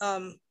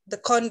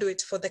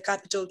conduit for the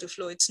capital to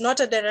flow. It's not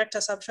a direct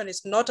assumption,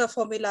 it's not a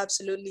formula,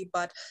 absolutely,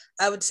 but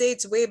I would say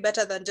it's way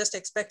better than just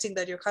expecting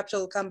that your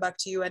capital will come back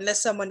to you,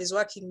 unless someone is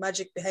working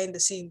magic behind the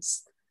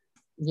scenes.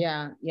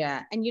 Yeah.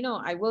 And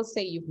I will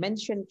say, you've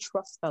mentioned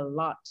trust a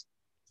lot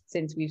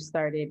since we've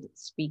started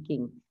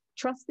speaking.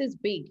 Trust is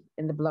big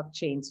in the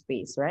blockchain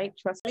space, right?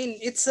 Trust. I mean,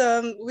 it's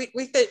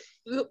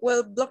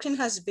blockchain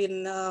has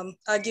been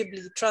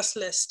arguably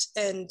trustless,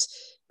 and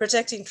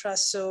protecting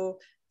trust. So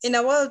in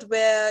a world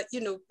where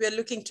we're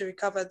looking to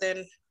recover,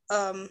 then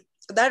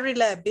that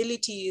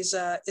reliability is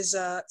a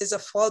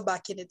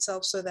fallback in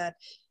itself, so that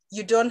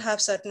you don't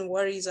have certain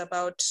worries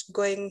about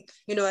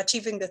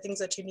achieving the things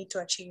that you need to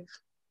achieve.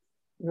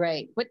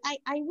 Right. But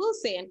I will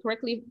say, and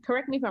correct me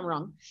if I'm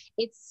wrong,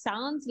 it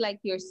sounds like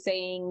you're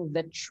saying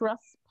the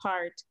trust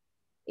part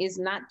is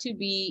not to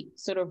be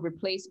sort of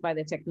replaced by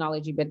the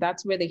technology, but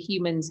that's where the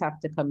humans have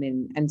to come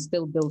in and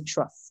still build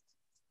trust,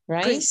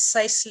 right?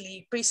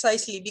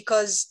 Precisely,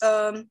 because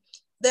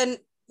then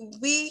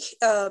we,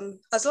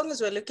 as long as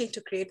we're looking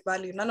to create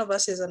value, none of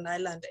us is an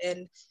island,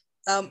 and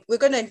we're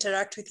going to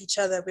interact with each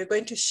other. We're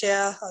going to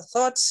share our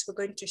thoughts. We're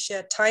going to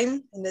share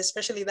time. And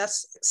especially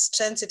that's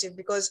sensitive,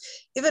 because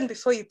even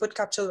before you put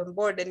capital on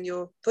board and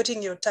you're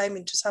putting your time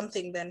into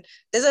something, then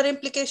there's an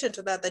implication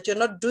to that you're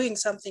not doing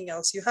something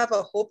else. You have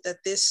a hope that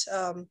this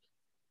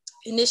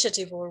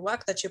initiative or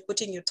work that you're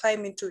putting your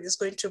time into is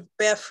going to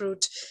bear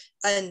fruit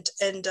and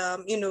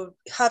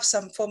have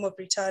some form of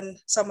return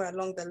somewhere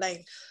along the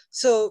line.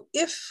 So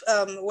if,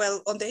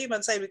 on the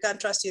human side, we can't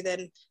trust you,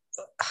 then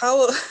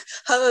how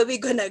are we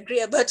going to agree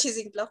about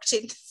using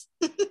blockchain?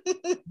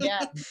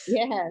 yeah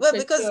well,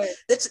 because sure.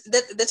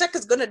 the tech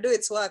is going to do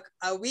its work.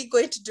 Are we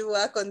going to do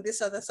work on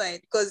this other side?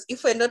 Because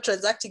if we're not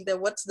transacting,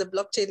 then what's the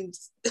blockchain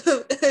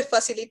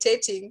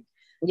facilitating?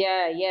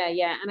 Yeah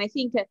And I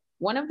think that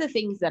one of the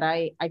things that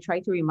I try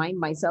to remind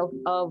myself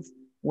of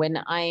when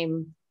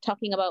I'm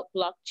talking about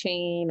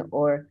blockchain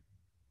or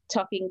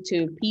talking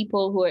to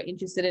people who are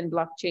interested in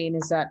blockchain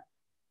is that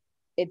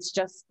it's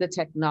just the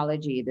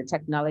technology. The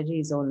technology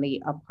is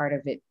only a part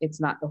of it.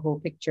 It's not the whole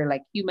picture.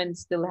 Like,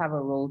 humans still have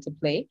a role to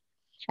play.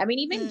 I mean,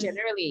 even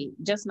generally,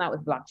 just not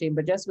with blockchain,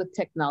 but just with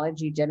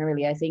technology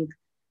generally, I think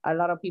a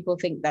lot of people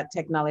think that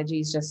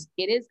technology is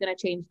it is going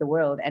to change the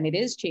world, and it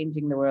is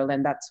changing the world,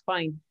 and that's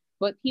fine.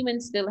 But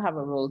humans still have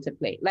a role to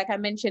play. Like I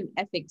mentioned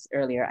ethics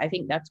earlier. I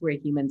think that's where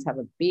humans have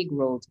a big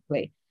role to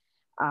play.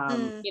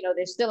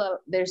 There's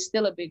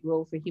still a big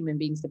role for human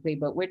beings to play,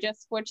 but we're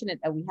just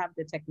fortunate that we have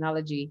the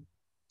technology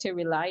to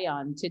rely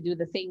on to do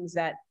the things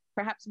that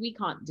perhaps we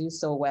can't do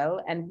so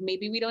well, and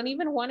maybe we don't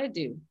even want to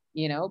do,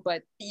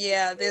 but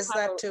yeah, there's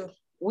that too.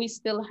 We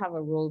still have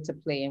a role to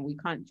play, and we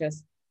can't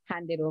just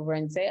hand it over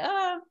and say,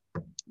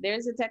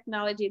 there's a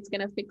technology, it's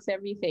going to fix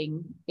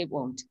everything. It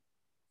won't.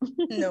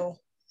 No.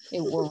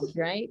 It won't,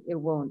 right? It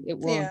won't.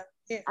 Yeah.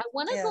 I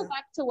want to go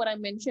back to what I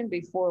mentioned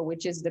before,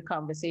 which is the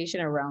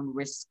conversation around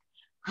risk.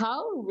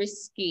 How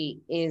risky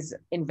is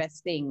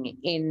investing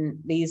in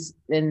these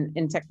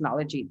in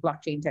technology,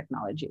 blockchain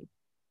technology?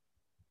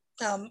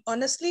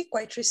 Honestly,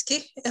 quite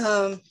risky.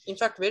 In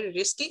fact, very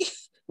risky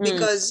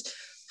because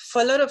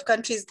for a lot of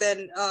countries,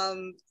 then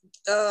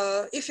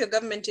if your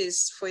government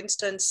is, for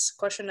instance,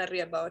 cautionary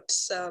about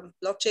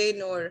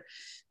blockchain or,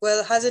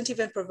 well, hasn't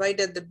even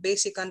provided the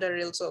basic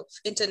underrails of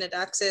internet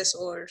access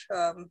or,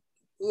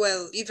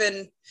 well,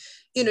 even,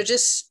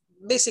 just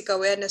basic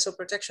awareness or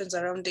protections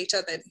around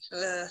data, then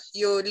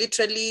you're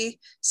literally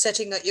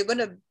you're going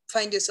to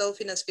find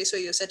yourself in a space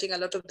where you're setting a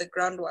lot of the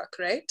groundwork,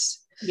 right?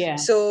 Yeah.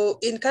 So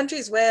in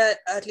countries where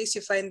at least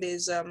you find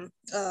there's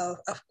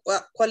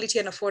quality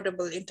and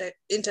affordable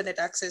internet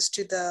access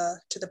to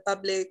the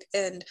public,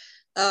 and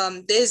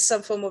there's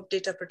some form of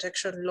data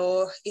protection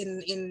law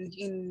in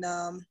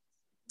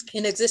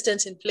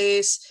existence, in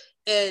place,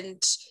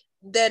 and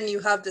then you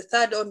have the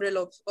third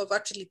umbrella of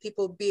actually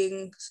people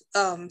being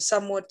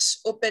somewhat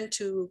open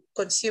to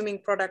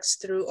consuming products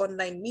through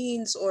online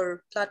means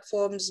or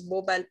platforms,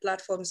 mobile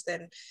platforms,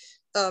 then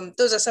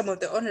those are some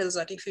of the umbrellas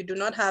that if you do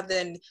not have,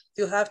 then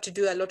you have to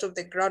do a lot of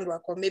the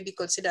groundwork or maybe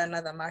consider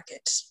another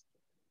market.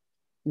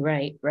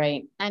 Right,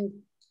 right. And,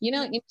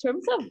 in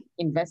terms of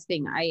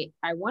investing, I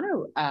want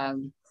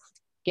to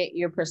get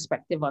your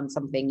perspective on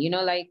something,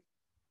 like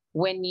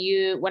when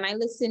I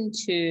listen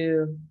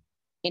to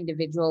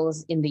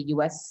individuals in the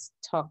US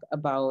talk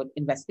about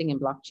investing in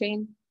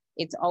blockchain,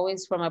 it's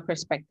always from a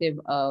perspective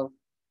of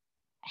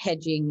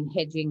hedging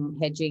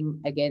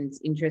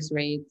against interest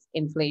rates,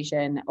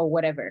 inflation, or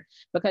whatever.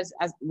 Because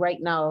as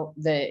right now,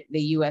 the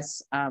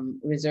US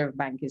Reserve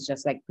Bank is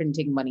just like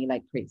printing money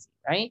like crazy,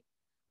 right?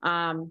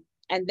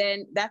 And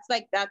then that's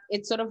like that.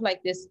 It's sort of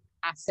like this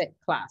asset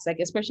class, like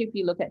especially if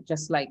you look at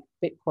just like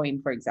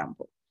Bitcoin, for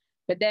example.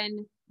 But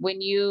then when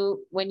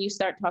you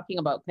start talking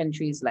about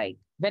countries like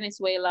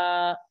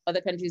Venezuela, other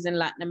countries in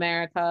Latin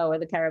America or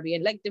the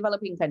Caribbean, like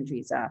developing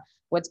countries,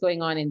 what's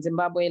going on in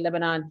Zimbabwe,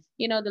 Lebanon,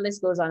 the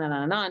list goes on and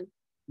on and on.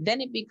 Then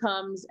it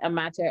becomes a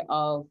matter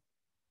of,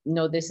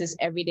 this is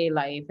everyday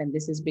life, and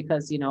this is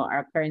because,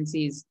 our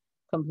currency is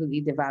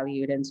completely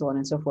devalued and so on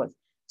and so forth.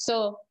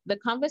 So the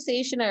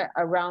conversation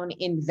around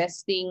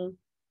investing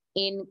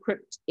in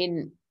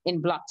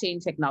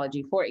blockchain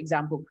technology, for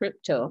example,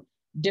 crypto,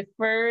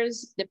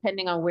 differs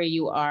depending on where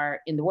you are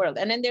in the world.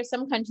 And then there's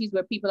some countries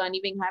where people aren't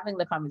even having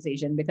the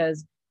conversation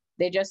because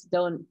they just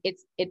don't,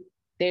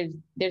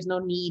 there's no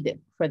need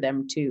for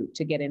them to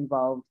get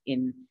involved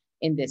in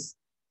this.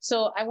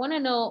 So I want to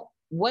know,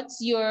 what's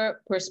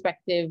your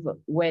perspective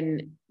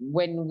when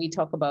we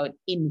talk about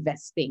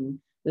investing?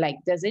 Like,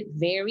 does it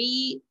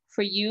vary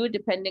for you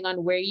depending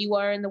on where you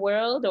are in the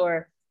world,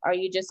 or are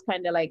you just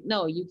kind of like,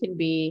 no, you can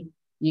be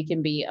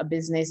a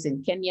business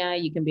in Kenya,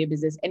 you can be a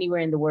business anywhere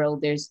in the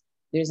world. There's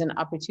an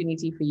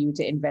opportunity for you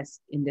to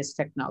invest in this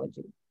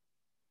technology?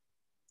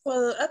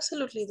 Well,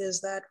 absolutely,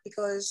 there's that,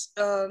 because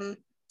in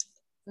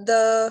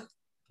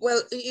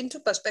two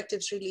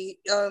perspectives, really.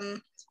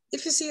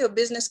 If you see your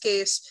business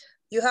case,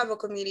 you have a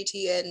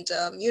community, and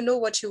you know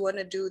what you want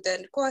to do,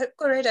 then go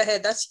right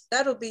ahead.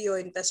 That'll be your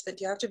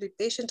investment. You have to be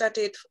patient at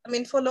it. I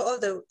mean, follow all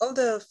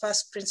the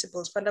first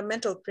principles,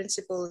 fundamental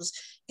principles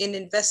in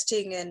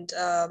investing and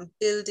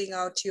building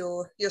out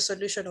your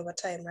solution over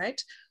time,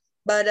 right?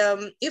 But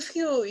if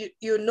you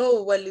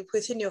know, well,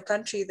 within your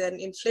country, then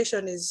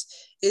inflation is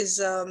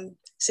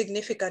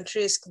significant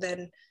risk,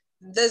 then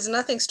there's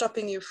nothing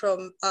stopping you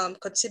from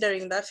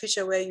considering that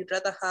future where you'd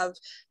rather have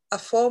a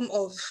form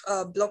of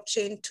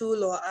blockchain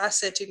tool or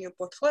asset in your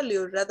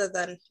portfolio rather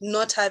than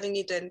not having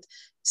it, and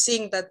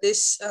seeing that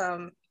this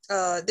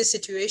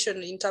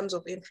situation in terms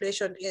of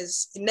inflation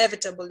is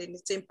inevitable in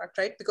its impact,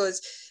 right?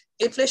 Because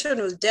inflation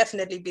will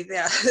definitely be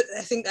there.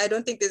 I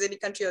don't think there's any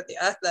country on the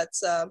earth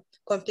that's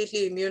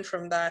completely immune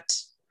from that.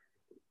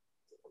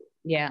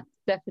 Yeah,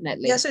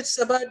 definitely. Yes, it's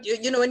about,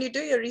 when you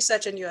do your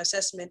research and your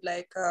assessment,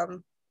 like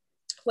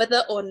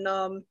whether on,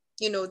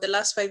 the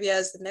last 5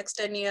 years, the next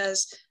 10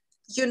 years,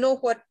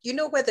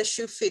 where the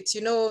shoe fits,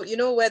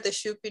 where the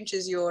shoe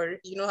pinches how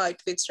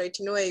it fits, right?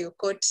 Where your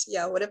coat,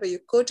 whatever your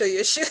coat or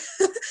your shoe,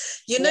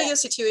 your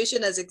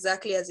situation as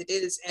exactly as it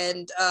is.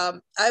 And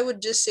I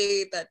would just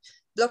say that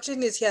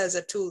blockchain is here as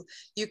a tool.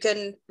 You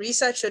can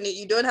research on it.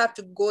 You don't have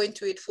to go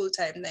into it full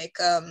time. Like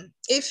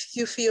if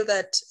you feel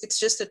that it's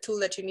just a tool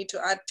that you need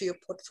to add to your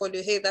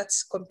portfolio, hey,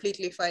 that's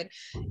completely fine.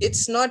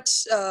 It's not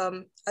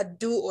a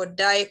do or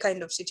die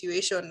kind of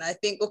situation. I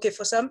think, okay,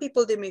 for some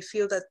people, they may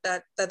feel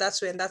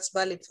that's when that's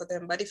valid for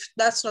them. But if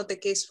that's not the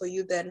case for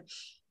you, then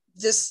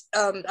just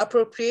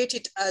appropriate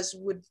it as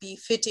would be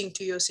fitting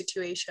to your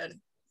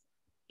situation.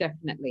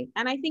 Definitely.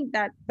 And I think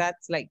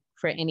that's like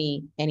for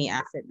any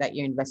asset that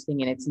you're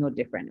investing in, it's no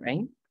different,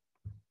 right?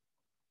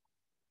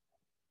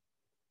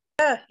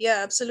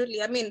 Yeah,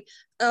 absolutely. I mean,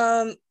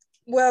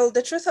 well,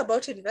 the truth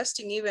about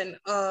investing, even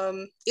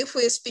if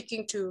we're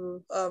speaking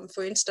to,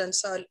 for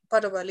instance,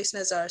 part of our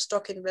listeners are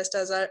stock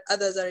investors,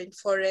 others are in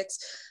Forex,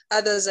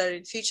 others are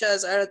in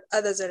futures,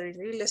 others are in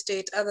real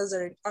estate, others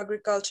are in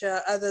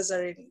agriculture, others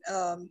are in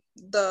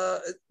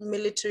the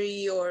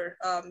military or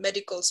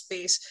medical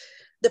space.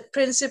 The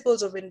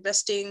principles of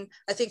investing,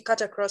 I think,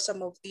 cut across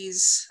some of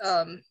these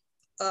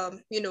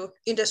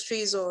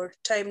industries or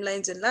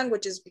timelines and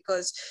languages,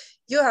 because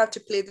you have to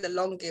play the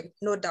long game,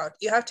 no doubt.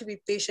 You have to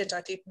be patient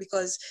at it,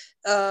 because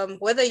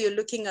whether you're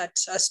looking at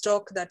a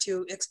stock that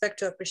you expect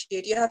to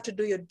appreciate, you have to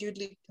do your due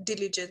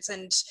diligence.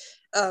 And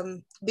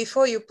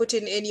before you put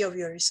in any of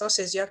your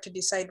resources, you have to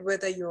decide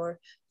whether you're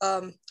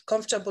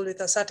comfortable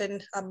with a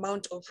certain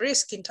amount of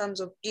risk in terms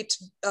of it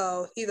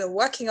either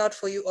working out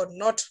for you or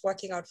not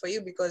working out for you,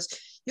 because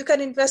you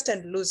can invest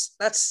and lose.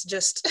 That's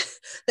just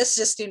that's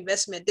just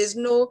investment. There's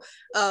no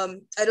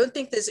I don't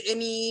think there's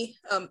any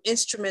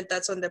instrument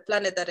that's on the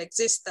planet that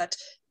exists that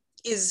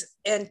is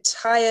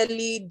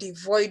entirely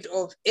devoid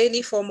of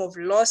any form of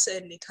loss,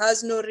 and it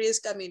has no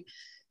risk. I mean,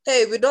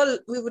 hey,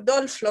 we would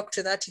all flock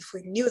to that if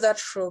we knew that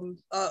from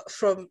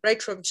right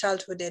from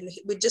childhood, and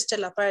we just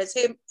tell our parents,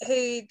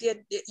 hey,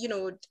 dear,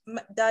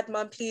 dad,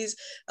 mom, please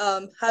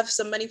have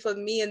some money for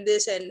me and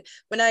this, and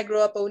when I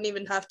grow up, I won't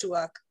even have to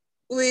work.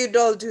 We'd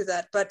all do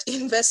that. But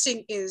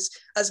investing is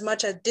as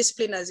much a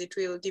discipline as it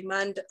will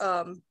demand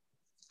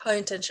our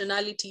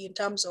intentionality in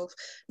terms of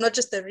not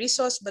just the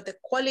resource, but the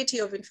quality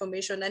of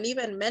information, and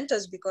even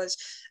mentors, because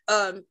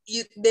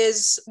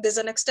there's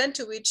an extent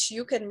to which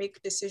you can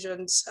make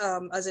decisions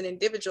as an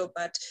individual,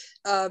 but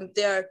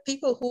there are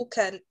people who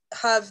can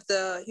have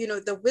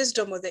the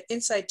wisdom or the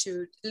insight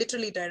to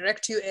literally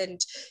direct you and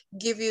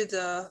give you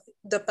the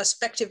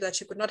perspective that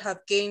you could not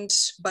have gained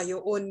by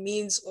your own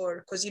means,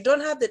 or because you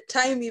don't have the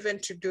time even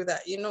to do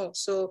that.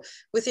 So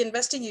with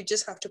investing, you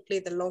just have to play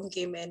the long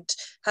game and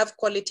have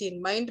quality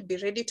in mind, be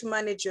ready to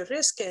manage your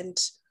risk, and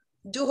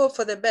do hope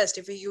for the best.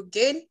 If you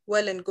gain,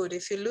 well and good.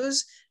 If you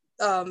lose,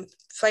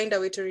 find a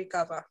way to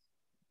recover.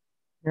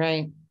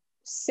 Right.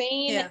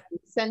 Sane,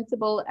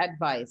 sensible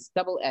advice.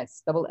 Double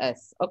S.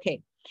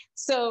 Okay.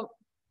 So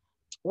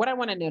what I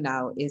want to know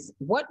now is,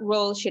 what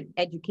role should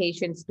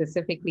education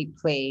specifically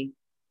play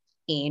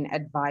in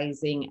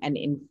advising and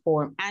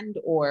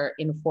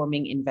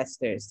informing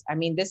investors? I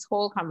mean, this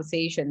whole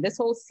conversation, this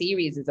whole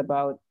series is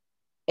about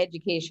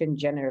education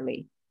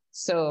generally.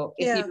 So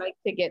if you'd like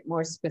to get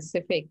more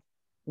specific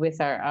with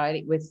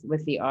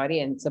with the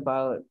audience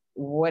about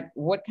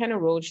what kind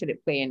of role should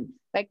it play, and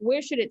like,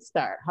 where should it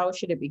start? How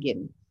should it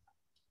begin?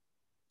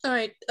 All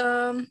right.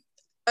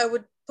 I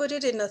would put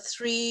it in a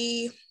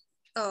three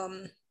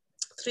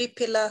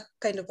pillar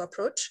kind of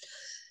approach.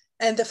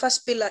 And the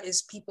first pillar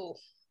is people.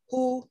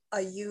 Who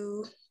are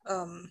you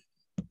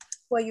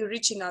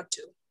reaching out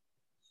to?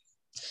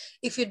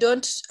 If you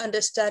don't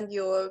understand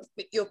your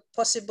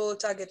possible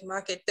target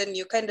market, then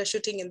you're kind of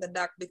shooting in the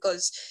dark,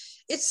 because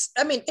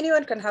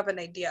anyone can have an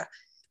idea.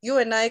 You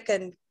and I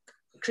can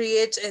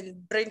create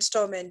and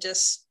brainstorm and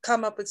just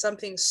come up with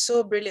something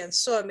so brilliant,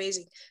 so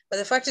amazing. But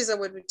the fact is that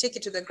when we take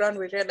it to the ground,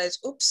 we realize,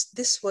 oops,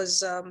 this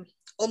was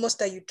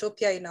almost a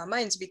utopia in our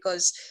minds,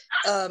 because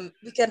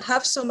we can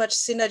have so much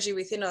synergy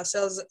within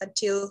ourselves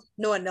until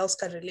no one else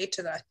can relate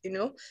to that,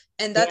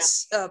 and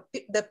that's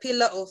the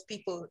pillar of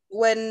people.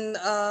 When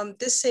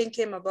this saying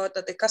came about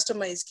that the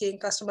customer is king,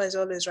 customer is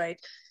always right,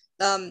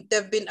 there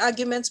have been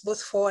arguments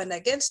both for and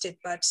against it,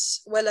 but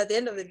at the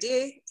end of the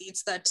day,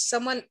 it's that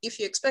if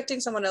you're expecting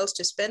someone else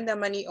to spend their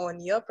money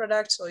on your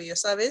product or your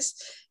service,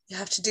 you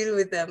have to deal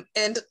with them.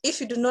 And if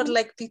you do not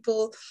like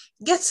people,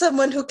 get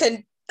someone who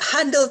can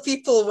handle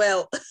people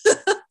well.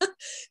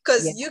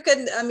 Because you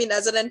can,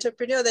 as an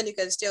entrepreneur, then you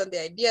can stay on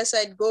the idea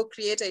side, go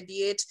create,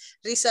 ideate,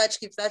 research.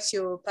 If that's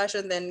your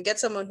passion, then get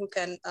someone who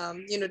can,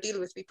 deal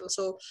with people.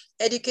 So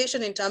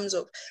education in terms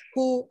of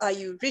who are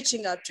you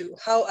reaching out to?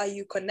 How are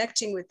you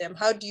connecting with them?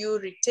 How do you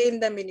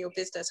retain them in your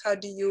business? How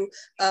do you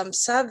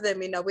serve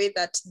them in a way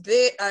that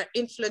they are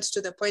influenced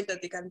to the point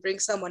that they can bring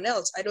someone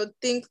else? I don't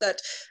think that,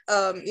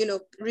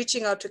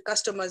 reaching out to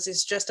customers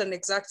is just an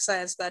exact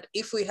science that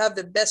if we have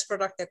the best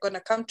product, they're going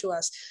to come to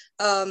us.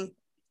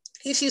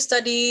 If you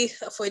study,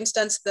 for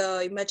instance,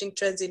 the emerging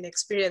trends in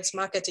experience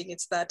marketing,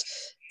 it's that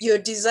you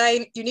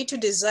need to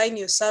design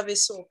your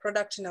service or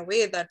product in a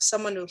way that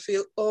someone will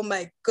feel, oh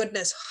my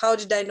goodness, how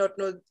did I not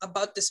know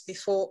about this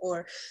before?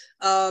 Or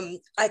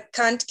I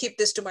can't keep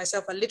this to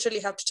myself. I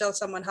literally have to tell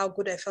someone how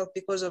good I felt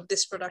because of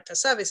this product or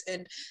service.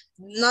 And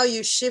now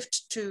you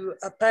shift to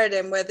a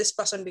paradigm where this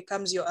person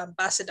becomes your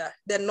ambassador.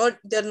 They're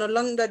no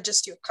longer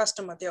just your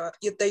customer. They're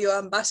your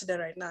ambassador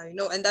right now,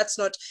 and that's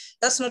not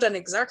an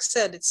exact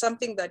set. It's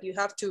something that you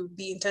have to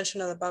be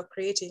intentional about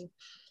creating.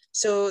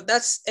 So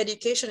that's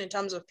education in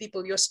terms of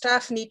people. Your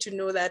staff need to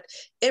know that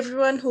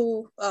everyone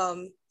who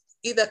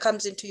either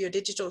comes into your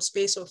digital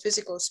space or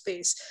physical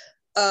space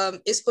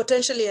is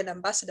potentially an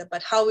ambassador,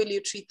 but how will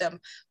you treat them?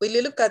 Will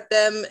you look at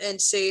them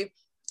and say,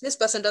 this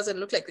person doesn't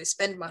look like they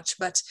spend much,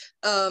 but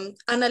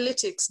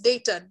analytics,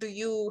 data, do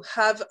you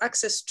have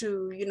access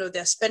to,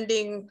 their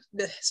spending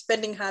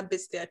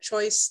habits, their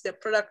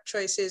product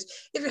choices?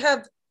 If you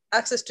have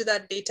access to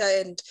that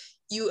data and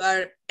you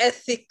are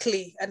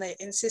ethically, and I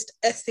insist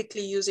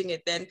ethically, using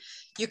it, then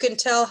you can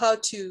tell how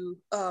to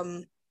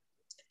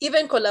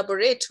even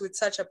collaborate with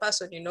such a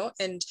person,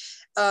 and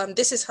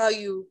this is how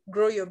you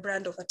grow your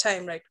brand over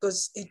time, right?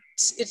 Because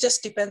it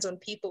just depends on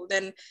people.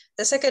 Then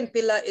the second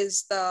pillar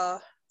is the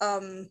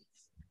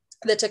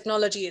the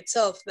technology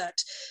itself,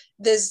 that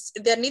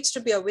there needs to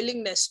be a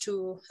willingness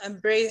to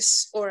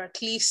embrace or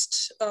at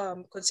least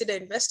consider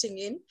investing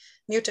in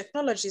new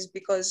technologies,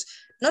 because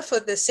not for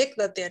the sake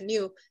that they're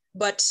new,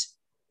 but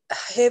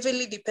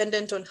heavily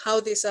dependent on how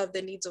they serve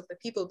the needs of the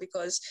people.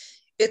 Because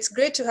it's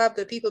great to have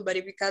the people, but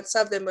if you can't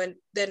serve them,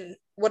 then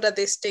what are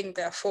they staying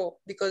there for?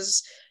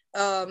 Because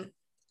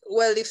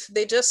well, if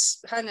they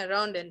just hang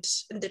around and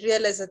they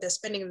realize that they're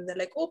spending and they're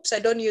like, oops, I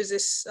don't use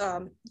this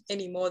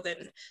anymore,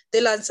 then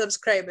they'll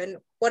unsubscribe. And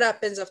what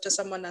happens after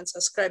someone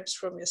unsubscribes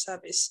from your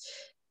service?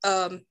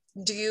 Are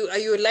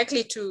you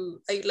likely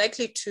to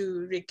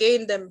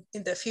regain them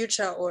in the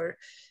future, or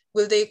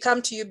will they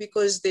come to you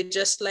because they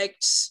just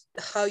liked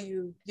how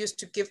you used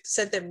to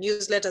send them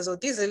newsletters, or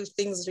these little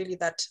things really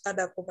that add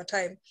up over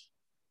time?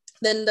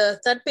 Then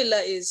the third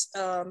pillar is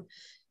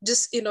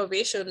just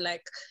innovation,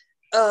 like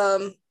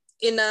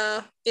in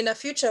a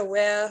future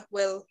where,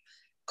 well,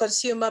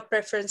 consumer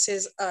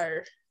preferences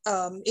are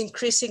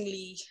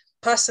increasingly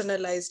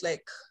personalized,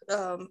 like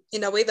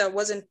in a way that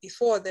wasn't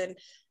before, then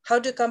how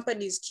do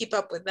companies keep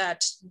up with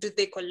that? Do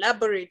they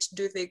collaborate?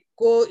 Do they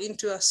go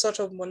into a sort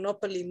of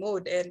monopoly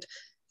mode? And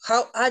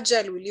how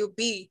agile will you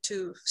be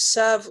to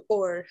serve,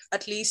 or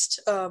at least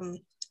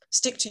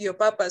stick to your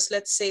purpose,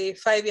 let's say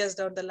 5 years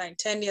down the line,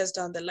 10 years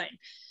down the line?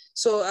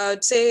 So I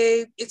would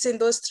say it's in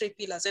those three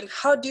pillars. And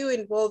how do you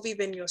involve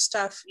even your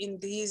staff in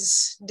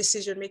these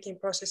decision-making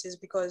processes?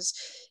 Because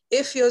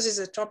if yours is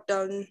a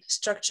top-down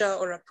structure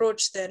or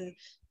approach, then,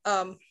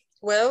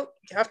 well,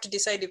 you have to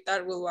decide if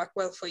that will work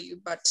well for you.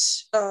 But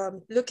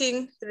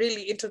looking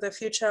really into the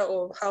future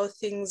of how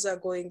things are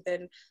going,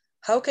 then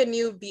how can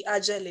you be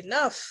agile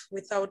enough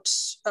without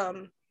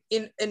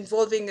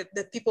involving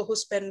the people who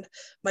spend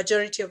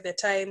majority of their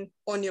time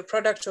on your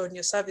product or on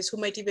your service, who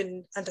might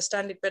even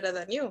understand it better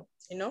than you,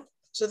 you know?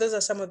 So those are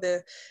some of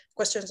the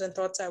questions and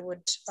thoughts I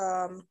would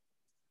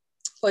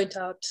point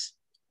out.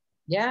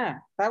 Yeah,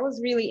 that was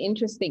really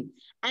interesting.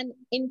 And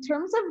in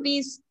terms of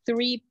these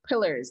three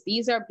pillars,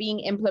 these are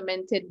being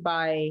implemented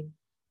by,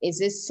 is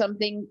this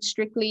something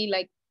strictly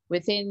like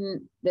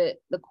within the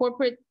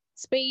corporate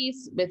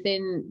space,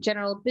 within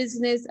general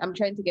business? I'm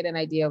trying to get an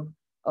idea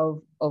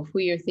of who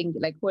you're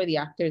thinking, like who are the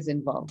actors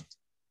involved?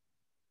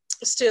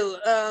 Still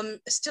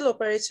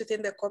operates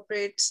within the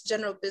corporate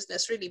general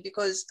business, really,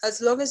 because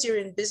as long as you're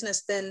in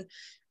business, then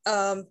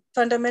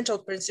fundamental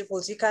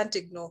principles you can't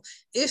ignore.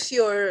 If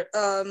you're,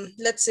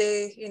 let's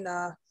say, in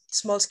a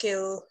small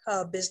scale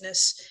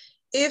business,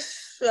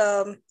 if,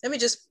 let me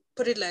just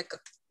put it like,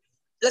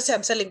 let's say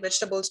I'm selling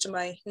vegetables to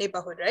my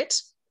neighborhood, right?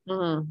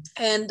 Mm-hmm.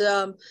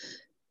 And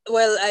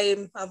well,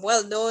 I'm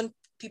well known,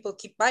 people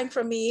keep buying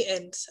from me,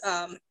 and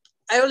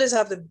I always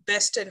have the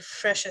best and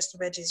freshest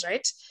veggies,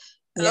 right?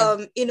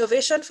 Yeah.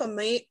 Innovation for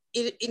me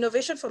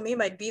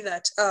might be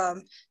that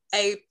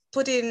I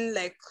put in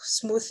like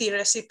smoothie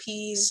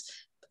recipes,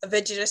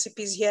 veggie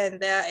recipes here and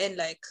there, and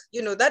like,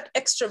 you know, that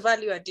extra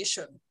value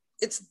addition.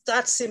 It's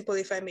that simple,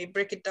 if I may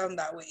break it down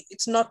that way.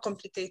 It's not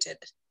complicated.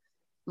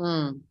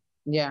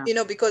 Yeah. You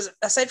know, because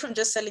aside from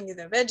just selling you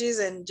the veggies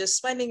and just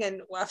spending,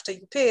 and after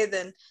you pay,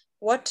 then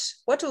what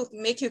will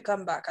make you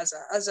come back as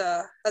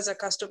a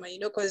customer, you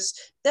know? Because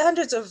there are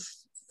hundreds of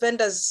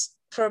vendors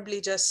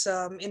probably just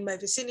in my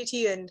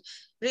vicinity, and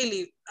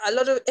really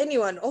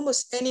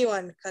almost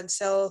anyone can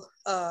sell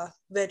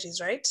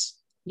veggies, right?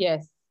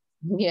 Yes.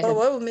 Yeah. But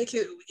what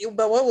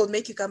will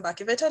make you come back?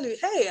 If I tell you,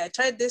 hey, I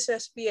tried this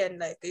recipe and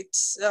like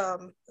it's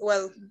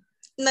well,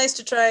 nice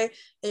to try,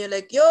 and you're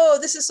like, yo,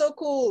 this is so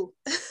cool.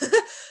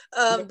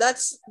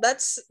 That's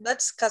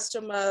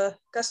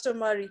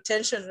customer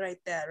retention right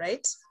there,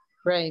 right?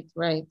 Right.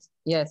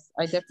 Yes,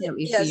 I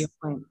definitely see your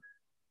point.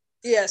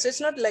 Yeah, so it's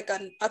not like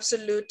an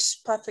absolute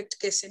perfect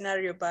case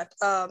scenario, but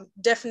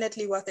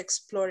definitely worth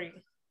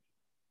exploring.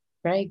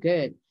 Very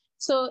good.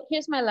 So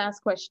here's my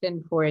last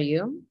question for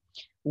you.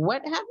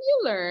 What have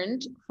you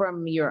learned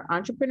from your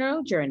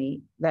entrepreneurial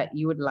journey that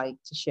you would like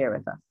to share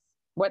with us?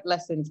 What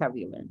lessons have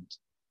you learned?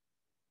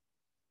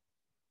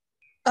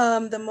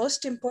 The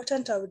most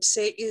important, I would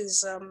say,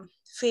 is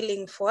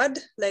feeling forward.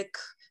 Like,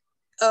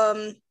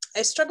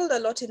 I struggled a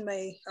lot in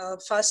my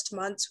first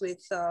months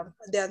with the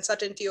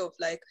uncertainty of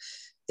like,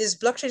 is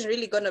blockchain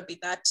really going to be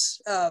that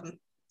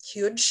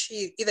huge,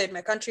 either in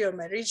my country or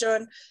my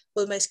region?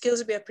 Will my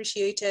skills be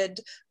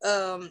appreciated?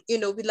 You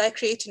know, will I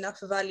create enough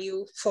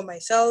value for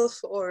myself,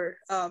 or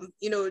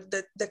you know,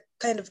 the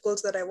kind of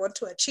goals that I want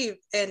to achieve?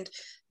 And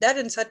that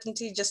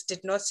uncertainty just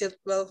did not sit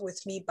well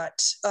with me.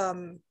 But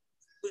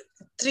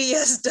 3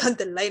 years down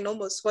the line,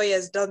 almost 4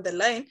 years down the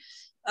line,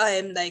 I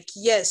am like,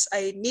 yes,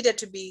 I needed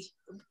to be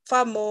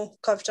far more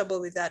comfortable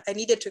with that. I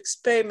needed to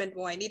experiment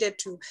more. I needed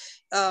to,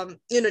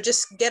 you know,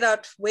 just get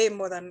out way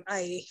more than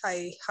I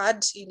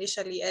had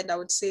initially. And I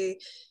would say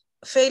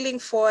failing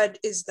forward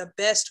is the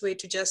best way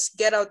to just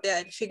get out there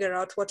and figure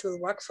out what will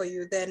work for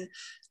you, then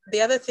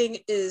the other thing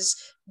is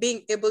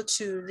being able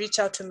to reach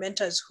out to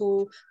mentors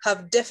who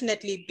have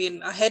definitely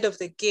been ahead of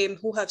the game,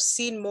 who have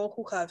seen more,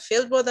 who have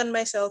failed more than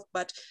myself,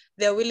 but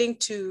they're willing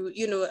to,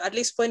 at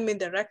least point me in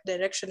the right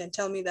direction and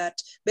tell me that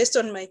based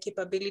on my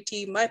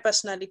capability, my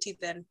personality,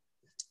 then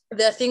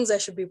there are things I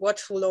should be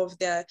watchful of.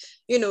 There,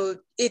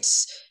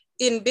 it's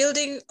in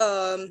building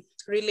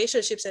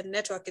relationships and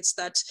network, it's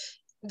that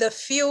the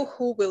few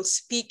who will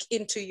speak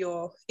into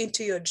your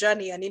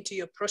journey and into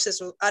your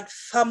process will add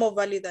far more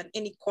value than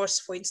any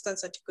course, for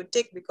instance, that you could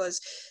take, because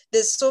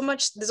there's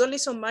only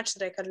so much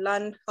that I can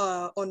learn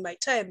on my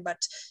time,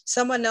 but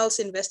someone else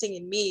investing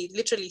in me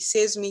literally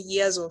saves me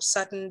years of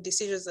certain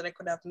decisions that I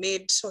could have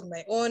made on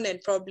my own and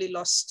probably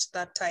lost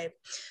that time.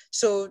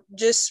 So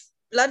just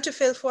learn to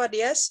fail forward,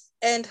 yes,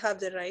 and have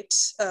the right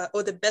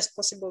or the best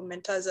possible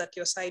mentors at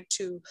your side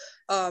to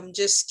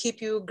just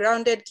keep you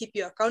grounded, keep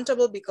you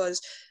accountable, because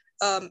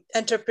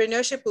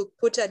entrepreneurship will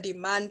put a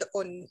demand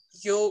on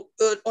you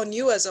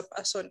as a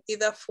person,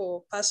 either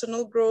for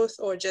personal growth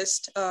or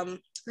just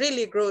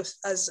really growth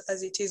as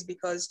it is,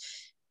 because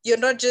you're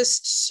not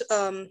just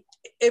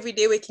every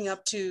day waking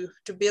up to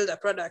build a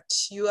product.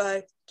 You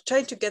are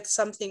trying to get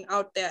something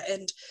out there,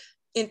 and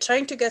in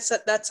trying to get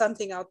that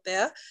something out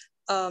there,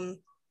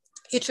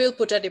 it will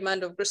put a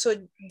demand of growth. So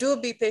do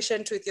be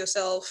patient with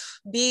yourself,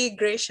 be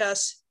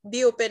gracious,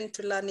 be open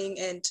to learning,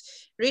 and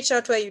reach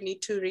out where you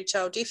need to reach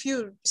out. If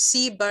you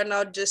see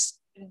burnout,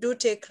 just do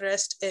take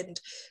rest and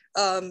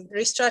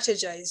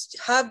re-strategize.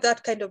 Have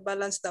that kind of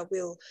balance that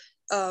will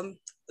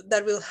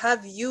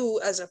have you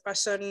as a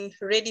person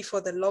ready for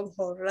the long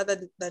haul,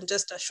 rather than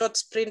just a short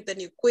sprint, then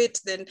you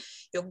quit, then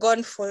you're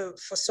gone for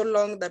so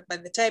long that by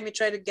the time you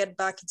try to get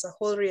back, it's a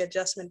whole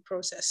readjustment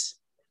process.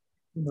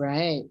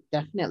 Right,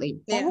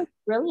 definitely. Yeah. That was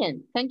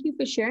brilliant. Thank you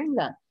for sharing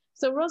that.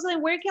 So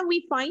Rosalind, where can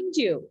we find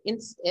you?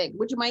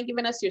 Would you mind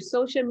giving us your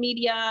social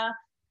media,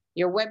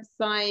 your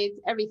website,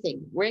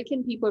 everything? Where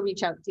can people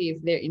reach out to you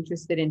if they're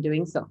interested in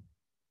doing so?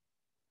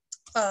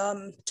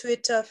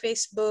 Twitter,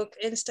 Facebook,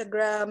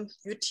 Instagram,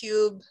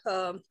 YouTube,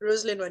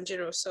 Rosalind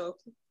Wanjiru. So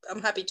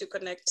I'm happy to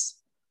connect.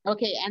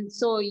 Okay, and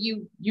so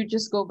you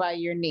just go by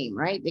your name,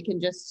 right? They can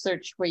just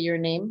search for your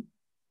name?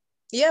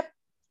 Yep.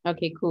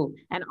 Okay, cool.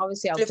 And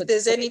obviously if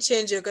there's any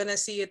change, you're gonna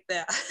see it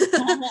there.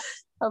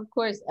 Of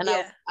course. And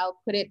yeah. I'll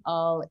put it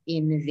all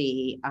in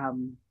the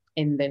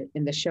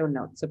show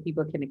notes so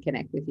people can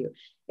connect with you.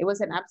 It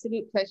was an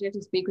absolute pleasure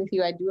to speak with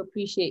you. I do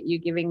appreciate you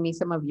giving me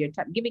some of your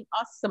time, giving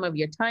us some of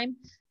your time.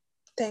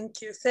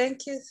 Thank you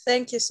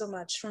so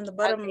much from the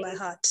bottom of my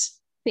heart.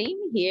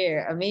 Same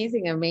here.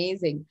 Amazing.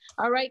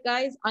 All right,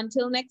 guys,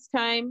 until next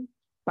time,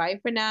 bye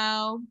for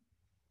now.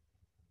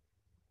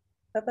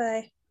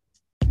 Bye-bye.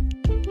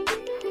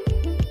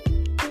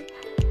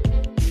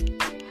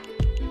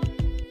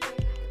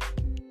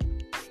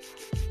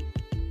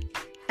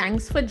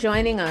 Thanks for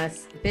joining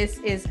us. This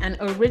is an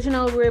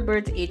original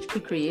Rarebirds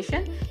HQ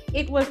creation.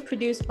 It was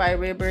produced by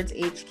Rarebirds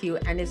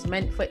HQ and is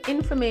meant for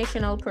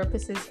informational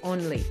purposes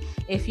only.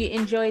 If you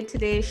enjoyed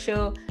today's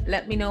show,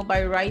 let me know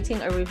by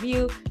writing a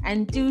review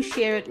and do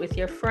share it with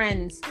your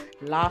friends.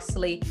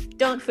 Lastly,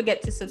 don't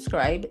forget to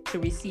subscribe to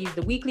receive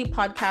the weekly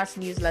podcast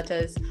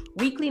newsletters,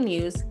 weekly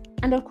news,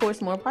 and of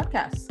course, more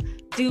podcasts.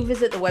 Do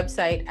visit the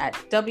website at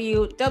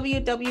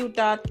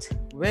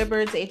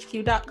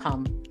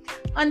www.rarebirds.hq.com.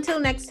 Until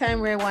next time,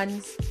 rare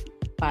ones,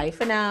 bye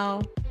for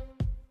now.